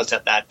really does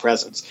have that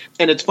presence.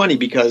 And it's funny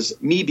because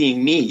me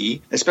being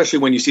me, especially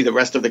when you see the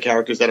rest of the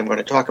characters that I'm going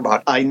to talk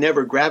about, I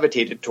never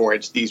gravitated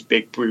towards these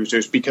big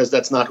bruisers because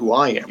that's not who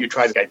I am. You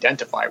try to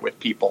identify with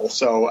people.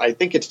 So I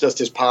think it's just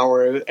his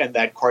power and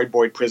that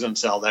cardboard prison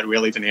cell that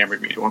really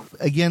enamored me to him.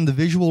 Again, the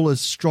visual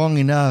is strong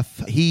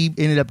enough. He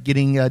ended up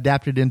getting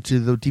adapted into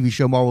the TV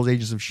show Marvel's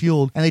Agents of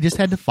S.H.I.E.L.D., and they just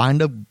had to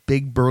find a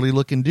big burly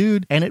looking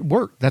dude, and it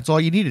worked. That's all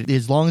you needed.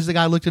 As long as the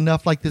guy looked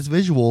enough like this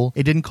visual,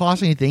 it didn't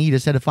cost anything. You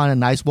just had to find a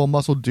nice,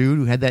 well-muscled dude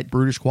who had that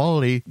brutish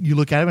quality. You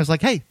look at him and it's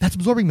like, hey, that's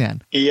Absorbing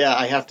Man. Yeah,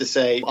 I have to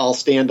say, I'll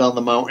stand on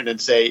the mountain and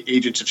say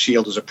Agents of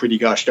S.H.I.E.L.D. is a pretty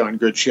gosh darn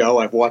good show.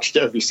 I've watched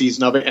every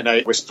season of it, and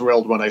I was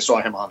thrilled when I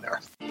saw him on there.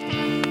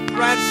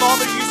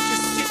 Grandfather used to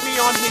sit me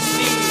on his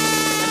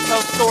knees and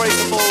tell stories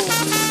of old,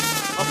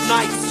 of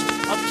knights,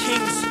 of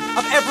kings,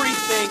 of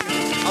everything,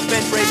 of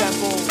men brave and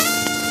bold.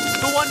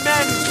 The one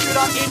man who stood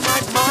out in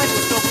my mind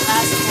was noble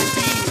as can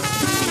be.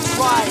 He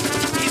tried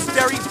his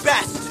very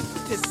best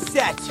to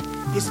set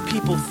his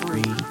people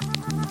free.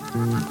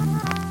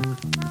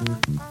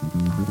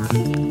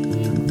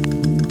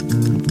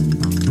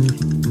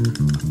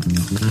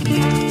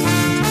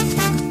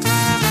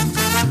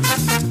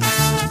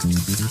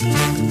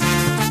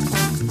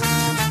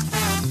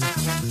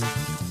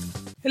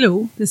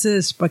 Hello, this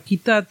is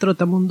Paquita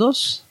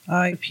Trotamundos.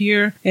 I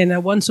appear in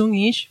a one song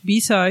each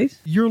B-side.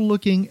 You're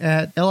looking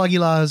at El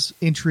Aguilar's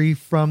entry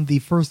from the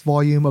first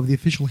volume of the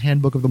official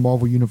handbook of the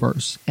Marvel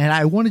Universe. And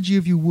I wanted you,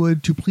 if you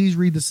would, to please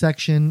read the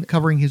section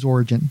covering his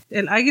origin.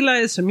 El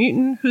Aguilar is a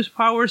mutant whose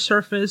powers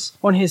surface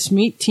on his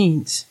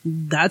mid-teens.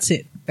 That's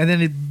it. And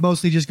then it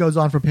mostly just goes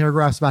on for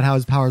paragraphs about how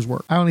his powers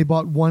work. I only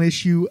bought one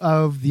issue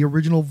of the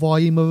original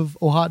volume of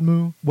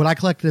Ohatmu. What I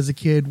collected as a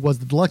kid was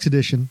the deluxe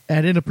edition. And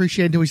I didn't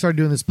appreciate until we started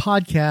doing this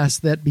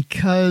podcast that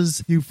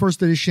because the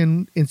first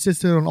edition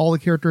insisted on all the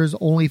characters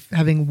only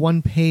having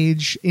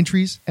one-page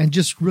entries and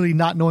just really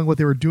not knowing what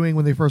they were doing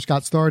when they first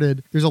got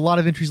started, there's a lot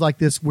of entries like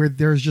this where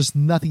there's just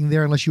nothing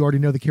there unless you already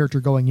know the character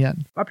going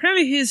in.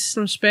 Apparently he's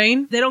from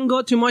Spain. They don't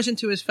go too much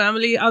into his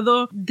family,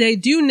 although they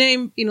do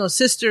name,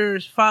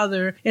 sister's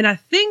father. And I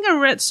think I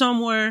read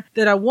somewhere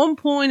that at one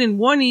point in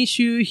one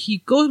issue, he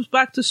goes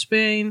back to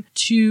Spain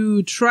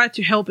to try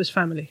to help his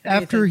family.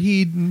 After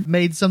he'd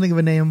made something of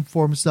a name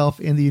for himself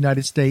in the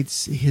United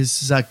States,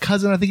 his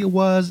cousin, I think it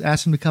was,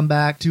 asked him to come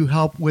back to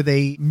help with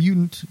a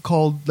mutant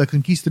called the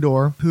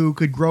Conquistador who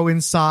could grow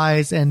in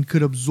size and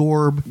could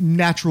absorb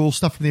natural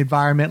stuff from the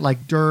environment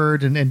like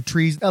dirt and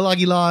trees. El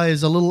Aguilar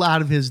is a little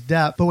out of his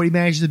depth, but what he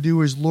managed to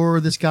do is lure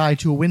this guy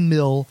to a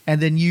windmill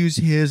and then use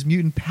his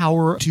mutant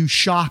power to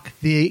shock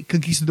the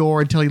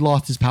Conquistador until he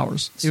lost his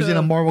powers. It was in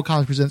a Marvel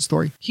Comics Presents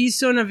story.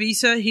 He's on a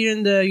visa here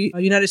in the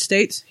United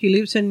States. He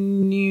lives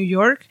in New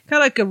York.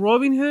 Kind of like a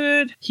Robin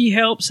Hood. He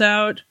helps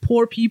out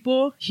poor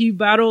people. He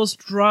battles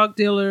drug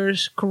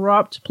dealers,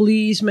 corrupt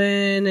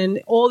policemen,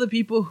 and all the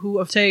people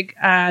who take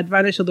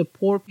advantage of the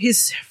poor.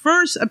 His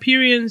first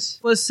appearance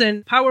was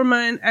in Power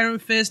Man Iron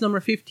Fist number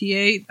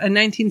 58 in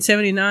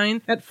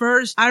 1979. At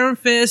first, Iron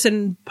Fist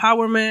and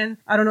Power Man,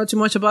 I don't know too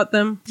much about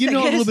them. You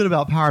know a little bit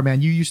about Power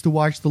Man. You used to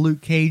watch the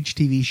Luke Cage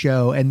TV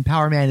show, and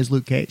Power Man is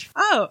Luke Cage.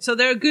 Oh, so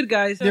they're good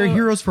guys. They're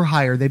heroes for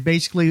hire. They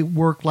basically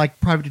work like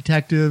private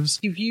detectives.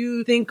 If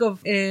you think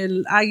of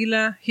El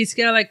Águila, he's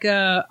kind of like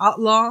a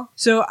outlaw.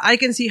 So I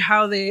can see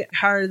how they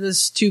hired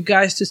these two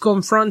guys to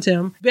confront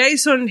him.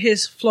 Based on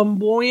his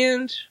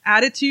flamboyant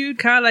attitude,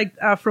 kind of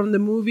like from the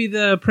movie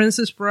The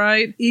Princess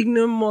Bride,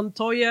 Igno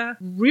Montoya,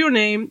 real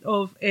name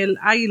of El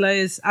Águila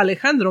is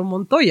Alejandro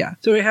Montoya.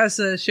 So he has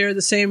shared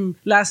the same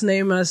last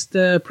name as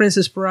the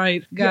Princess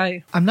Bride guy. Yeah,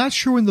 I'm not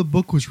sure when the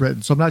book was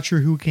written, so I'm not sure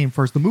who came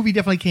first. The movie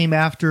definitely came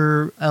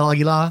after El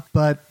Águila,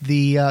 but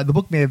the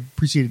book may have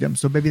preceded him,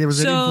 so maybe there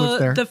was an influence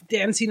there. The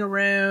dancing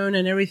around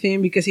and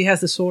everything, because he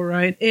has the sword,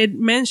 right? It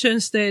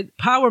mentions that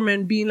Power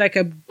Man being like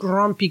a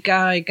grumpy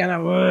guy, kind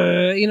of,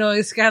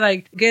 it's kind of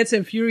like gets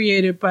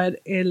infuriated by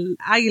El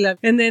Águila.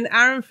 And then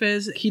Iron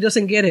Fist, he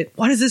doesn't get it.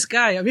 What is this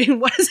guy? I mean,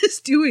 what is this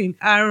doing?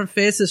 Iron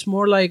Fist is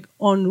more like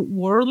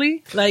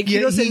unworldly. Like, he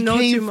doesn't know too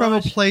much. He came from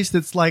a place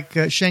that's like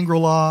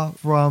Shangri-La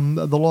from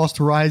The Lost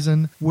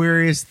Horizon,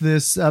 where is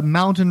this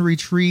mountain mountain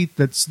retreat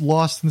that's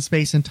lost in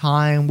space and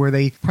time where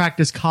they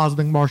practice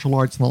cosmic martial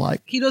arts and the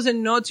like. He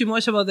doesn't know too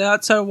much about the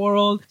outside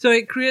world, so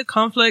it creates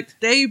conflict.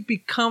 They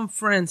become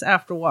friends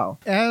after a while.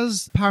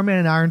 As Power Man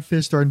and Iron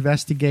Fist are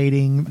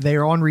investigating, they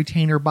are on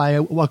retainer by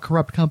a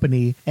corrupt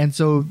company, and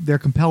so they're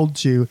compelled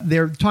to.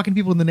 They're talking to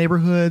people in the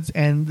neighborhoods,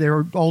 and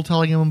they're all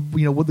telling him,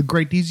 what the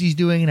great deeds he's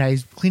doing, and how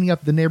he's cleaning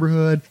up the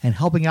neighborhood and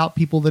helping out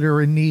people that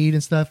are in need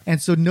and stuff.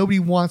 And so nobody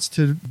wants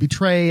to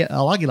betray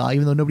El Aguila,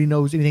 even though nobody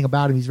knows anything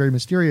about him. He's very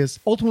mysterious.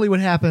 Ultimately, what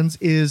happens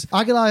is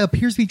Aguila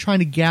appears to be trying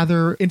to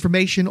gather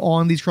information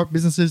on these corrupt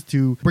businesses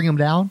to bring them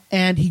down,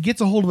 and he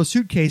gets a hold of a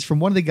suitcase from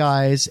one of the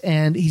guys,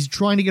 and he's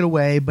trying to get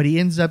away, but he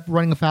ends up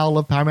running afoul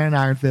of Power Man and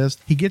Iron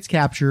Fist. He gets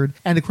captured,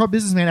 and the corrupt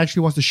businessman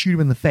actually wants to shoot him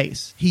in the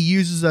face. He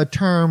uses a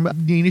term,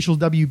 the initials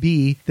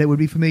WB, that would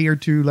be familiar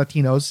to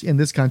Latinos in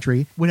this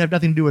country, would have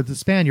nothing to do with the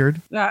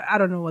Spaniard. I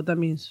don't know what that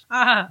means.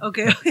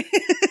 Okay.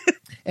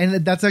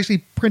 And that's actually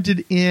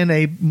printed in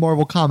a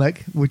Marvel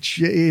comic,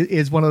 which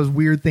is one of those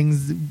weird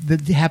things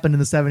that happened in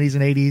the 70s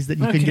and 80s that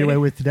you couldn't get away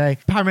with today.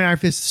 Power Man and Iron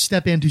Fist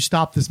step in to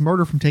stop this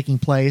murder from taking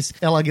place.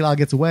 El Aguilar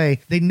gets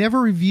away. They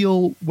never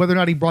reveal whether or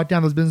not he brought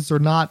down those businesses or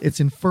not. It's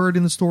inferred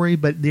in the story,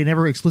 but they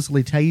never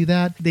explicitly tell you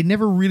that. They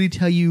never really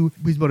tell you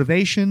his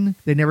motivation.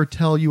 They never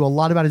tell you a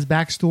lot about his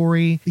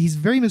backstory. He's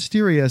very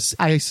mysterious.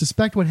 I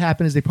suspect what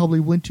happened is they probably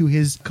went to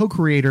his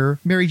co-creator,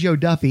 Mary Jo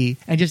Duffy,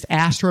 and just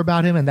asked her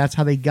about him, and that's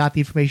how they got the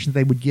information that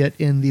they would get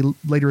in the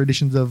later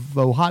editions of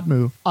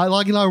Hotmu. El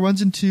Aguilar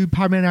runs into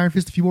Power Man and Iron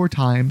Fist a few more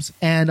times,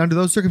 and under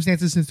those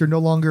circumstances, since they're no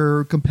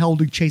longer compelled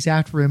to chase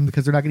after him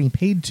because they're not getting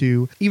paid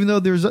to, even though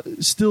there's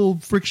still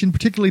friction,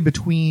 particularly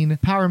between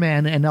Power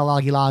Man and El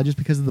Aguilar, just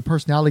because of the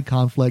personality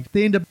conflict,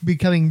 they end up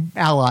becoming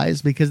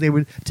allies because they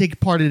would take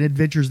part in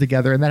adventures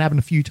together, and that happened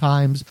a few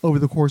times over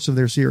the course of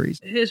their series.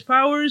 His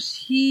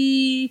powers,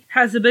 he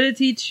has the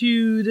ability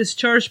to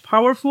discharge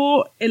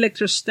powerful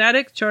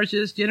electrostatic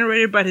charges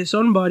generated by his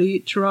own body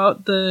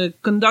throughout the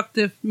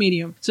conductive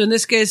medium. So in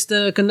this case,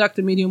 the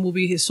conductive medium will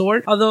be his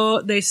sword.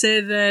 Although they say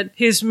that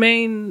his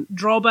main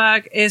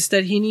drawback is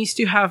that he needs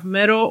to have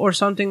metal or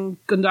something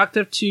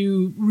conductive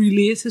to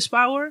release his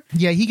power.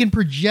 Yeah, he can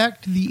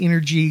project the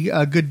energy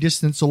a good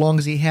distance so long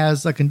as he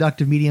has a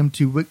conductive medium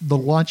to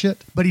launch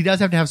it, but he does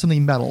have to have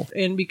something metal.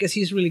 And because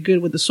he's really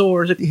good with the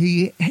swords,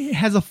 he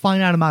has a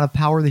finite amount of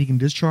power that he can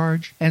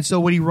discharge, and so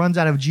when he runs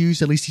out of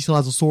juice, at least he still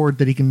has a sword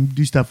that he can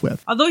do stuff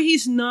with. Although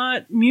he's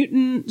not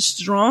mutant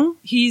strong,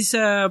 he's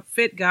a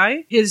fit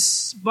guy.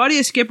 His body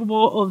is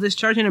capable of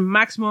discharging a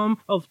maximum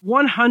of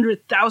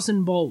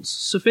 100,000 bolts,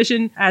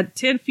 sufficient at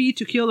 10 feet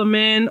to kill a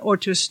man or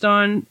to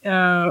stun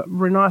a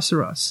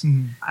rhinoceros.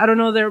 I don't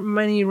know there are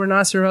many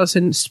rhinoceros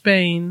in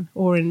Spain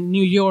or in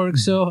New York,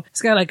 so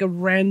it's kind of like a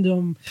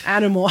random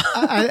animal.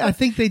 I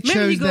think they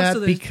chose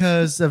that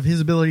because of his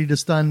ability to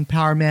stun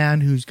Power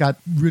Man, who's got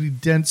really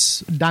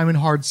dense,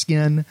 diamond-hard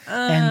skin,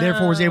 and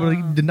therefore was able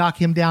to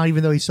knock him down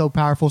even though he's so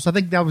powerful. So I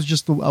think that was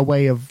just a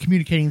way of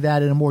communicating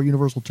that in a more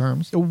universal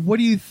terms. So what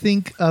do you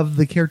think of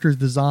the character's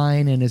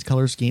design and his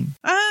color scheme?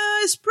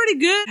 It's pretty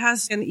good. It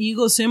has an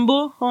eagle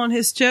symbol on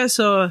his chest,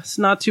 so it's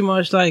not too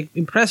much like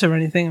impressive or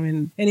anything. I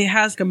mean, and he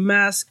has a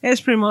mask. It's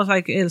pretty much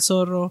like El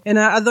Zorro. And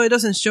although it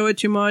doesn't show it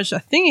too much, I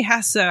think he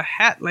has a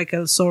hat like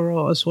El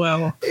Zorro as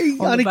well.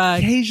 On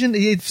occasion,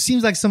 it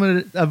seems like some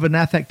of an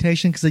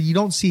affectation because you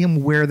don't see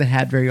him wear the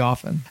hat very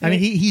often. I mean,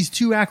 he's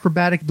too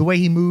acrobatic. The way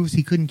he moves,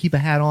 he couldn't keep a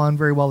hat on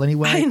very well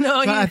anyway. I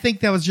know. So I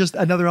think that was just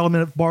another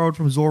element borrowed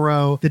from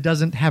Zorro that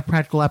doesn't have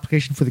practical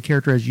application for the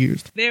character as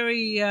used.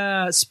 Very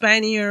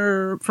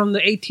Spaniard from the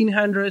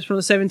 1800s, from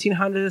the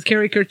 1700s,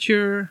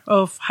 caricature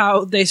of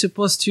how they're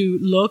supposed to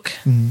look.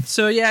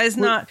 So yeah, it's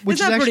not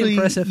pretty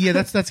impressive. Yeah,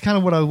 that's kind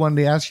of what I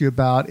wanted to ask you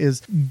about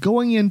is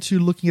going into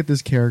looking at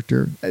this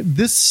character.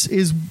 This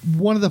is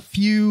one of the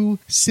few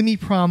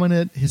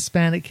semi-prominent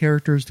Hispanic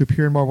characters to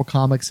appear in Marvel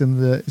Comics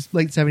in the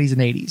late 70s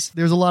and 80s.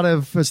 There's a lot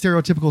of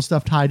stereotypical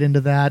stuff tied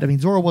into that. I mean,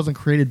 Zorro wasn't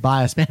created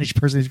by a Spanish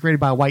person. He was created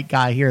by a white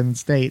guy here in the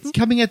States.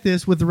 Coming at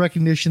this with the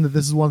recognition that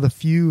this is one of the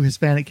few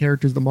Hispanic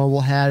characters that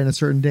Marvel had in a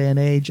certain day and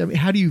age, I mean,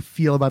 how do you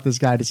feel about this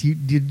guy?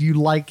 Did you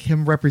like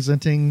him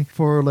representing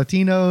for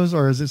Latinos,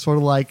 or is it sort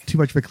of like too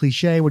much of a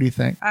cliche? What do you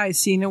think? I've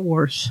seen it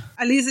worse.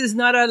 At least it's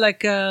not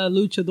like a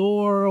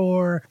luchador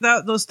or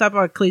those type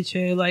of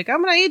cliche, like,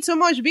 I'm going to eat so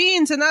much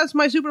beans and that's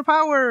my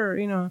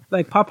superpower,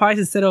 like Popeyes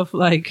instead of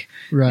like,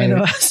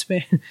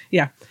 Spain.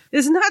 Yeah.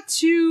 It's not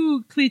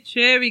too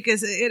cliche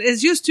because it is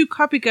just too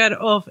copycat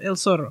of El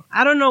Zorro.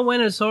 I don't know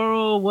when El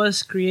Zorro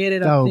was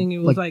created. I think it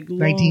was like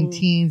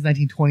 19-teens,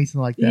 1920s,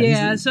 something like that.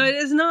 Yeah, so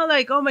it's not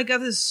like, oh my God,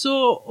 this is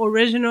so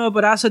original,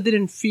 but also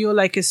didn't feel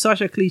like it's such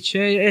a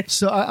cliche.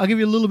 So I'll give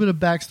you a little bit of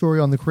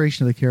backstory on the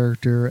creation of the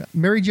character.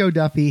 Mary Jo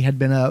Duffy had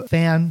been a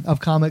fan of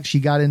comics. She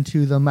got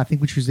into them, I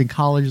think, when she was in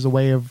college as a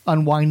way of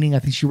unwinding. I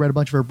think she read a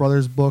bunch of her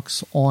brother's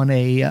books on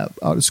a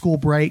school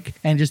break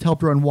and just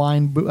helped her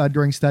unwind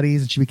during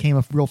studies, and she became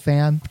a real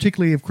fan,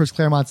 particularly of Chris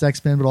Claremont's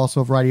X-Men, but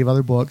also a variety of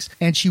other books.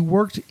 And she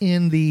worked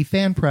in the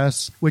fan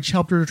press, which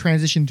helped her to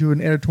transition to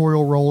an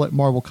editorial role at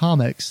Marvel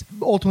Comics.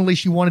 Ultimately,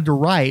 she wanted to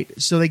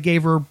write, so they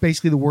gave her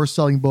basically the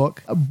worst-selling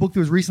book, a book that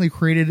was recently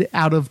created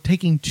out of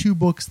taking two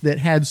books that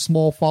had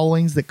small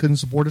followings that couldn't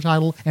support a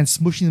title and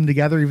smushing them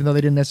together, even though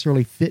they didn't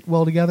necessarily fit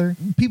well together.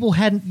 People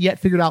hadn't yet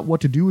figured out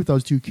what to do with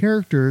those two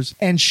characters,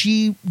 and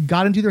she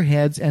got into their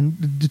heads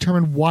and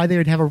determined why they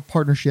would have a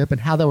partnership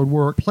and how that would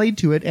work, played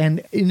to it,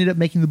 and ended up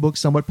making the book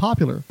somewhat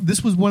popular.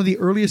 This was one of the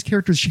earliest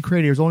characters she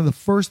created. It was only the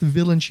first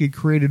villain she had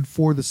created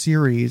for the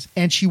series,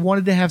 and she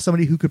wanted to have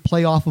somebody who could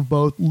play off of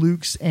both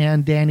Luke's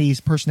and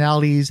Danny's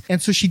personalities.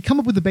 And so she'd come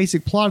up with the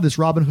basic plot of this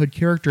Robin Hood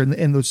character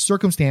and the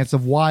circumstance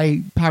of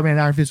why Power Man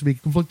and Iron Fist would be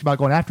conflicted about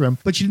going after him,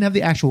 but she didn't have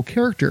the actual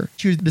character.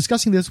 She was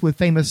discussing this with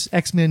famous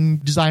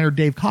X-Men designer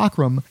Dave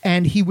Cockrum,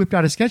 and he whipped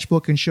out a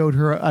sketchbook and showed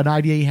her an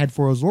idea he had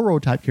for a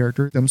Zorro type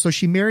character. So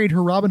she married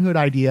her Robin Hood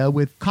idea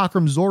with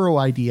Cockrum's Zorro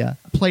idea,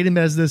 played him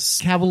as this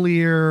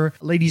cavalier,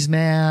 ladies'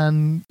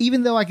 man.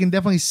 Even though I can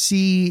definitely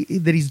see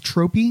that he's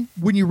tropey,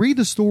 when you read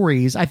the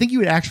stories, I think you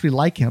would actually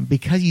like him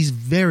because he's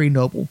very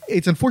noble.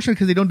 It's unfortunate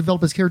because they don't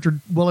develop his character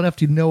well enough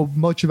to know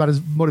much about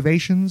his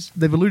motivations.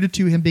 They've alluded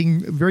to him being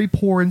very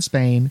poor in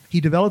Spain.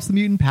 He develops the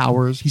mutant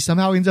powers. He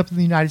somehow ends up in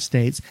the United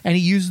States, and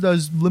he uses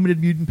those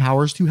limited mutant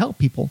powers to help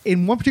people.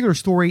 In one particular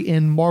story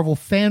in Marvel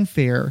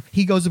Fanfare,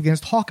 he goes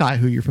against Hawkeye,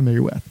 who you're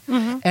familiar with.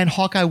 Mm-hmm. And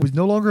Hawkeye was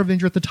no longer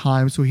Avenger at the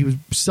time, so he was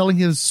selling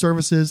his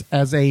services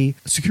as a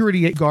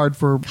security guard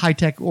for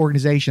high-tech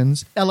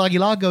organizations. El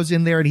Aguilar goes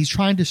in there, and he's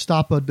trying to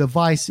stop a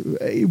device,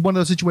 one of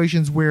those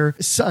situations where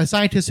a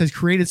scientist has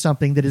created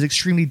something that is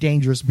extremely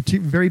dangerous,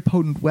 very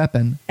potent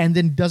weapon, and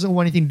then doesn't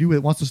want anything to do with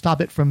it, wants to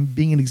stop it from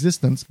being in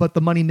existence, but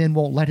the money men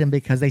won't let him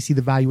because they see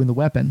the value in the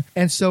weapon.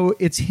 And so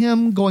it's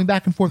him going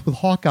back and forth with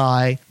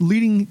Hawkeye,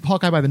 leading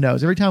Hawkeye by the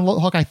nose. Every time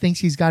Hawkeye thinks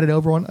he's got it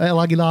over on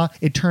El Aguilar,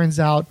 it turns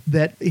out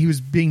that he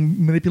was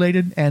being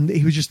manipulated, and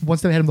he was just one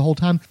step ahead of him the whole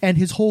time. And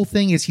his whole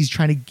thing is he's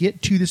trying to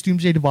get to this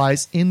Doomsday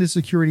device in the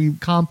security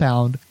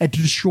compound and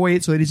to destroy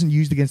it so it isn't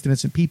used against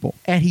innocent people.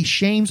 And he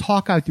shames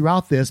Hawkeye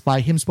throughout this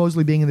by him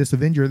supposedly being in this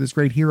Avenger, this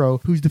great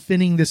hero who's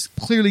defending this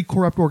clearly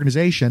corrupt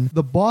organization.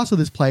 The boss of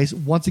this place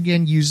once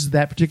again uses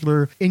that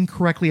particular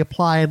incorrectly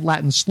applied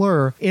Latin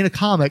slur in a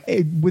comic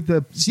with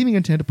the seeming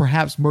intent of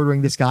perhaps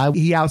murdering this guy.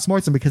 He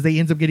outsmarts him because they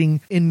ends up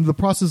getting, in the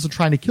process of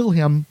trying to kill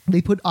him,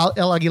 they put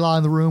El Aguilar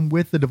in the room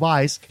with the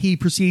device. He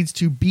proceeds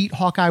to beat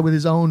Hawkeye with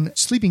his own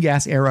sleeping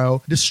gas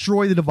arrow,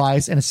 destroy the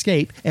device, and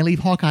escape, and leave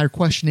Hawkeye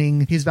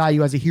questioning his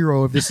value as a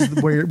hero if this is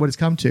what it's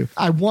come to.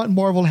 I want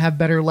Marvel to have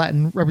better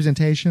Latin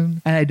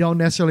representation, and I don't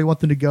necessarily want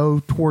them to go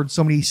towards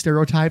so many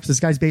stereotypes. This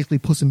guy's basically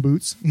Puss in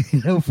Boots,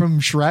 from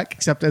Shrek,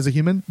 except as a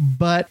human.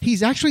 But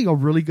he's actually a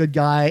really good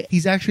guy.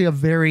 He's actually a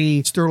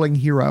very sterling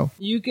hero.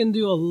 You can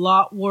do a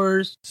lot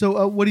worse.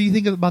 So what do you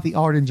think about the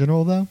art in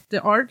general, though?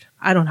 The art?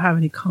 I don't have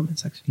any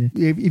comments, actually.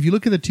 If you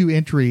look at the two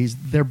entries,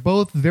 they're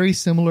both very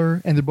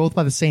similar, and they're both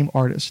by the same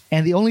artist.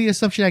 And the only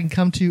assumption I can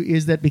come to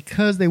is that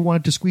because they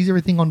wanted to squeeze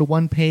everything onto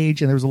one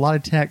page and there was a lot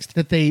of text,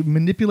 that they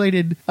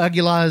manipulated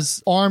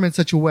Aguilar's arm in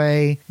such a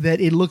way that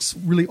it looks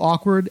really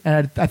awkward.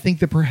 And I think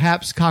that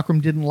perhaps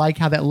Cockrum didn't like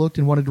how that looked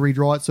and wanted to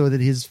redraw it so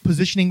that his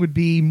positioning would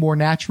be more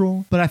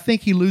natural. But I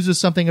think he loses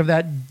something of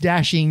that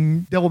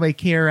dashing,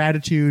 devil-may-care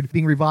attitude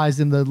being revised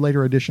in the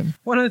later edition.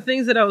 One of the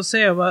things that I would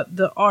say about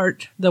the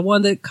art, the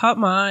one that caught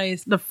my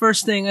eyes, the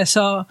first thing I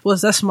saw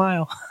was that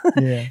smile.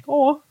 Yeah.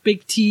 Oh,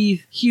 big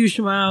teeth, huge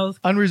mouth.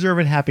 Unreserved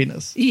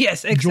happiness.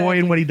 Yes, exactly. Joy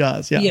in what he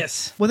does. Yeah.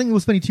 Yes. One thing that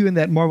was funny, too, in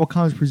that Marvel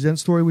Comics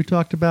Presents story we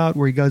talked about,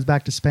 where he goes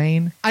back to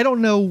Spain, I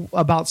don't know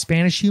about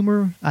Spanish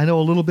humor. I know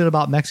a little bit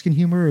about Mexican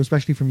humor,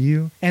 especially from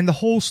you. And the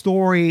whole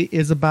story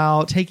is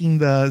about taking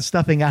the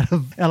stuffing out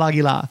of El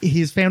Aguilar.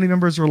 His family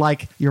members were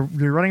like, you're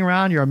running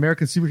around, you're an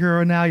American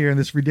superhero now, you're in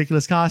this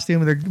ridiculous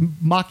costume, and they're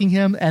mocking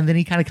him, and then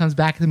he kind of comes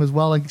back at them as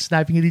well, and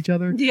sniping at each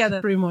other. Yeah,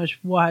 that's pretty much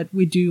what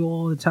we do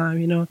all the time,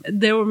 you know.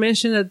 They were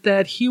mentioning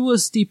that he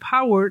was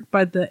depowered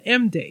by the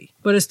M-Day,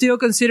 but is still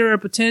considered a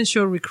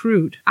potential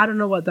recruit. I don't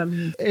know what that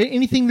means.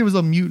 Anything that was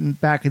a mutant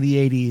back in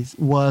the 80s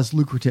was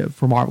lucrative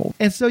for Marvel.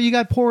 And so you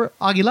got poor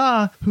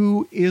Aguilar,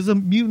 who is a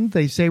mutant,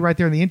 they say right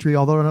there in the entry,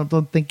 although I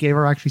don't think they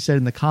ever actually said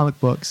in the comic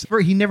books.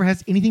 He never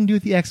has anything to do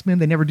with the X-Men.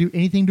 They never do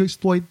anything to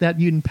exploit that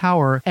mutant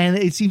power. And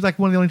it seems like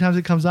one of the only times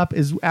it comes up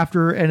is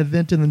after an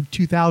event in the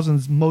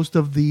 2000s, most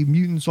of the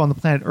mutants on the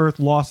planet Earth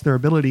lost their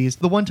abilities.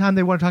 The one time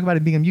they want to talk about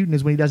him being a mutant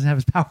is when he doesn't have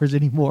his powers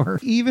anymore.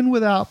 Even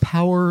without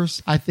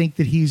powers, I think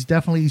that he's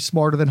definitely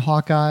smarter than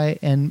Hawkeye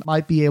and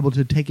might be able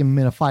to take him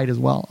in a fight as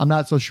well. I'm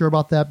not so sure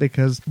about that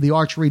because the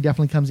archery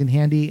definitely comes in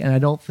handy, and I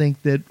don't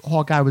think that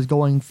Hawkeye was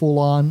going full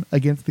on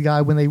against the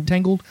guy when they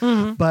tangled,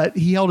 but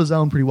he held his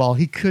own pretty well.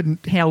 He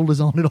couldn't handle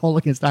his own at all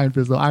against Iron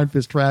Fist, though. Iron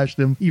Fist trashed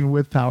him even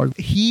with powers.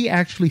 He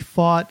actually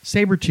fought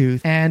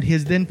Sabretooth and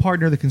his then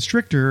partner, the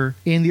Constrictor,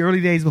 in the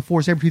early days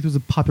before Sabretooth was a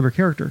popular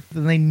character.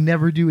 And they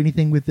never do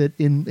anything with it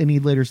in any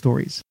later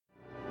stories.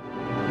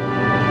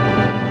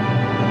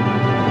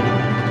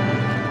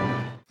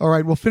 All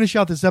right, we'll finish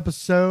out this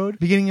episode,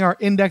 beginning our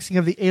indexing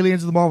of the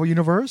aliens of the Marvel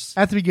Universe,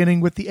 at the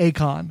beginning with the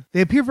Akon. They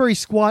appear very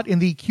squat in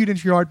the cute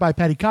entry art by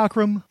Patty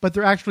Cockrum, but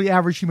they're actually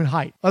average human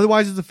height.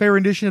 Otherwise, it's a fair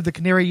rendition of the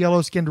canary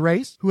yellow-skinned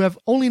race, who have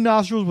only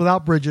nostrils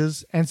without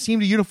bridges, and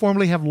seem to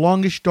uniformly have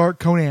longish, dark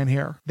Conan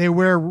hair. They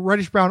wear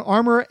reddish-brown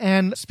armor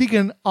and speak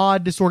an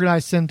odd,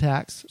 disorganized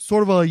syntax,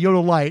 sort of a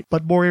Yoda light,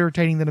 but more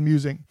irritating than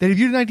amusing. They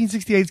debuted in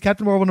 1968's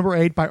Captain Marvel number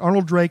 8 by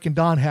Arnold Drake and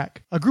Don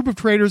Heck. A group of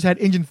traders had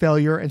engine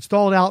failure and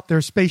stalled out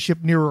their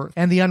spaceship near Earth,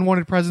 and the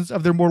unwanted presence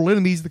of their mortal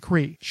enemies, the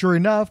Kree. Sure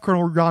enough,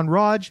 Colonel Ron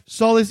Raj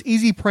saw this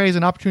easy prey as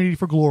an opportunity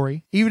for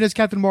glory, even as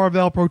Captain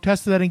Marvel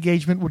protested that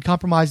engagement would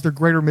compromise their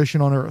greater mission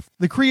on Earth.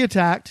 The Kree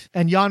attacked,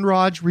 and Jan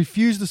Raj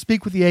refused to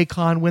speak with the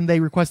Akon when they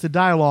requested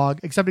dialogue,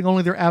 accepting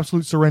only their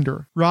absolute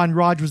surrender. Ron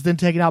Raj was then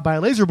taken out by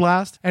a laser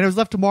blast, and it was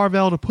left to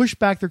Marvel to push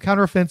back their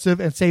counteroffensive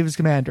and save his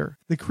commander.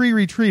 The Kree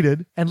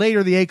retreated, and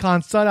later the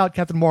Akon sought out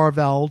Captain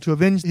Marvel to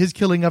avenge his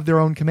killing of their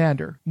own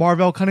commander.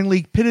 Marvel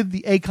cunningly pitted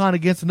the Akon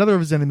against another of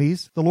his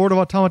enemies, the Lord of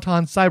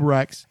Automaton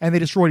Cyberx, and they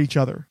destroyed each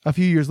other. A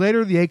few years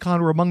later, the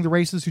Akon were among the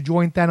races who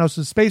joined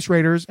Thanos' Space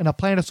Raiders in a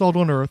planned assault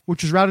on Earth,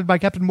 which was routed by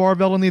Captain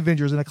Marvel and the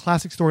Avengers in a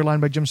classic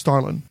storyline by Jim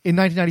Starlin. In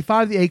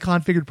 1995, the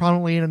Akon figured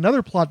prominently in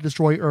another plot to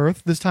destroy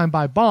Earth, this time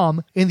by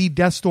bomb, in the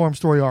Deathstorm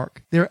story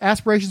arc. Their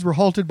aspirations were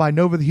halted by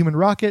Nova the Human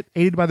Rocket,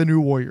 aided by the New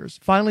Warriors.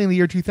 Finally, in the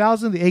year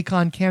 2000, the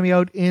Akon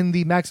cameoed in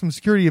the Maximum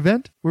Security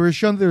event, where it was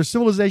shown that their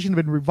civilization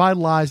had been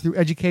revitalized through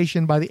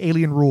education by the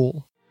alien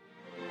rule.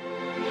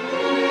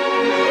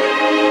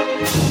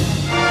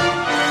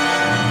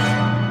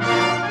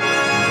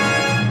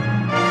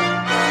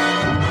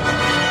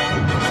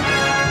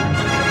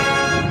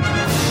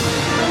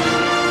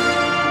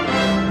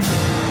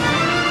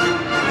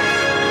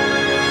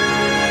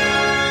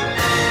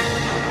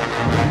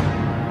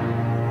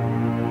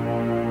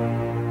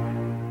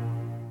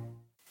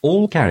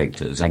 All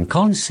characters and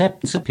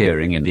concepts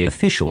appearing in the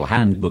official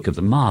handbook of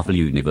the Marvel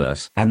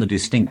Universe and the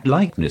distinct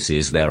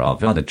likenesses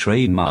thereof are the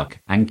trademark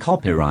and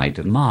copyright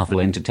of Marvel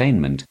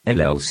Entertainment,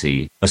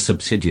 LLC, a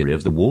subsidiary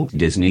of the Walt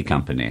Disney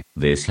Company.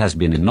 This has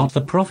been a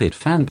not-for-profit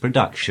fan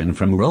production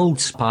from Rolled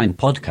Spine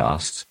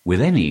Podcasts, with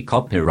any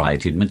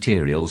copyrighted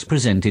materials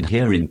presented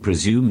herein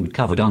presumed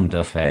covered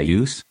under fair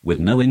use,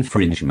 with no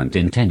infringement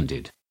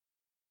intended.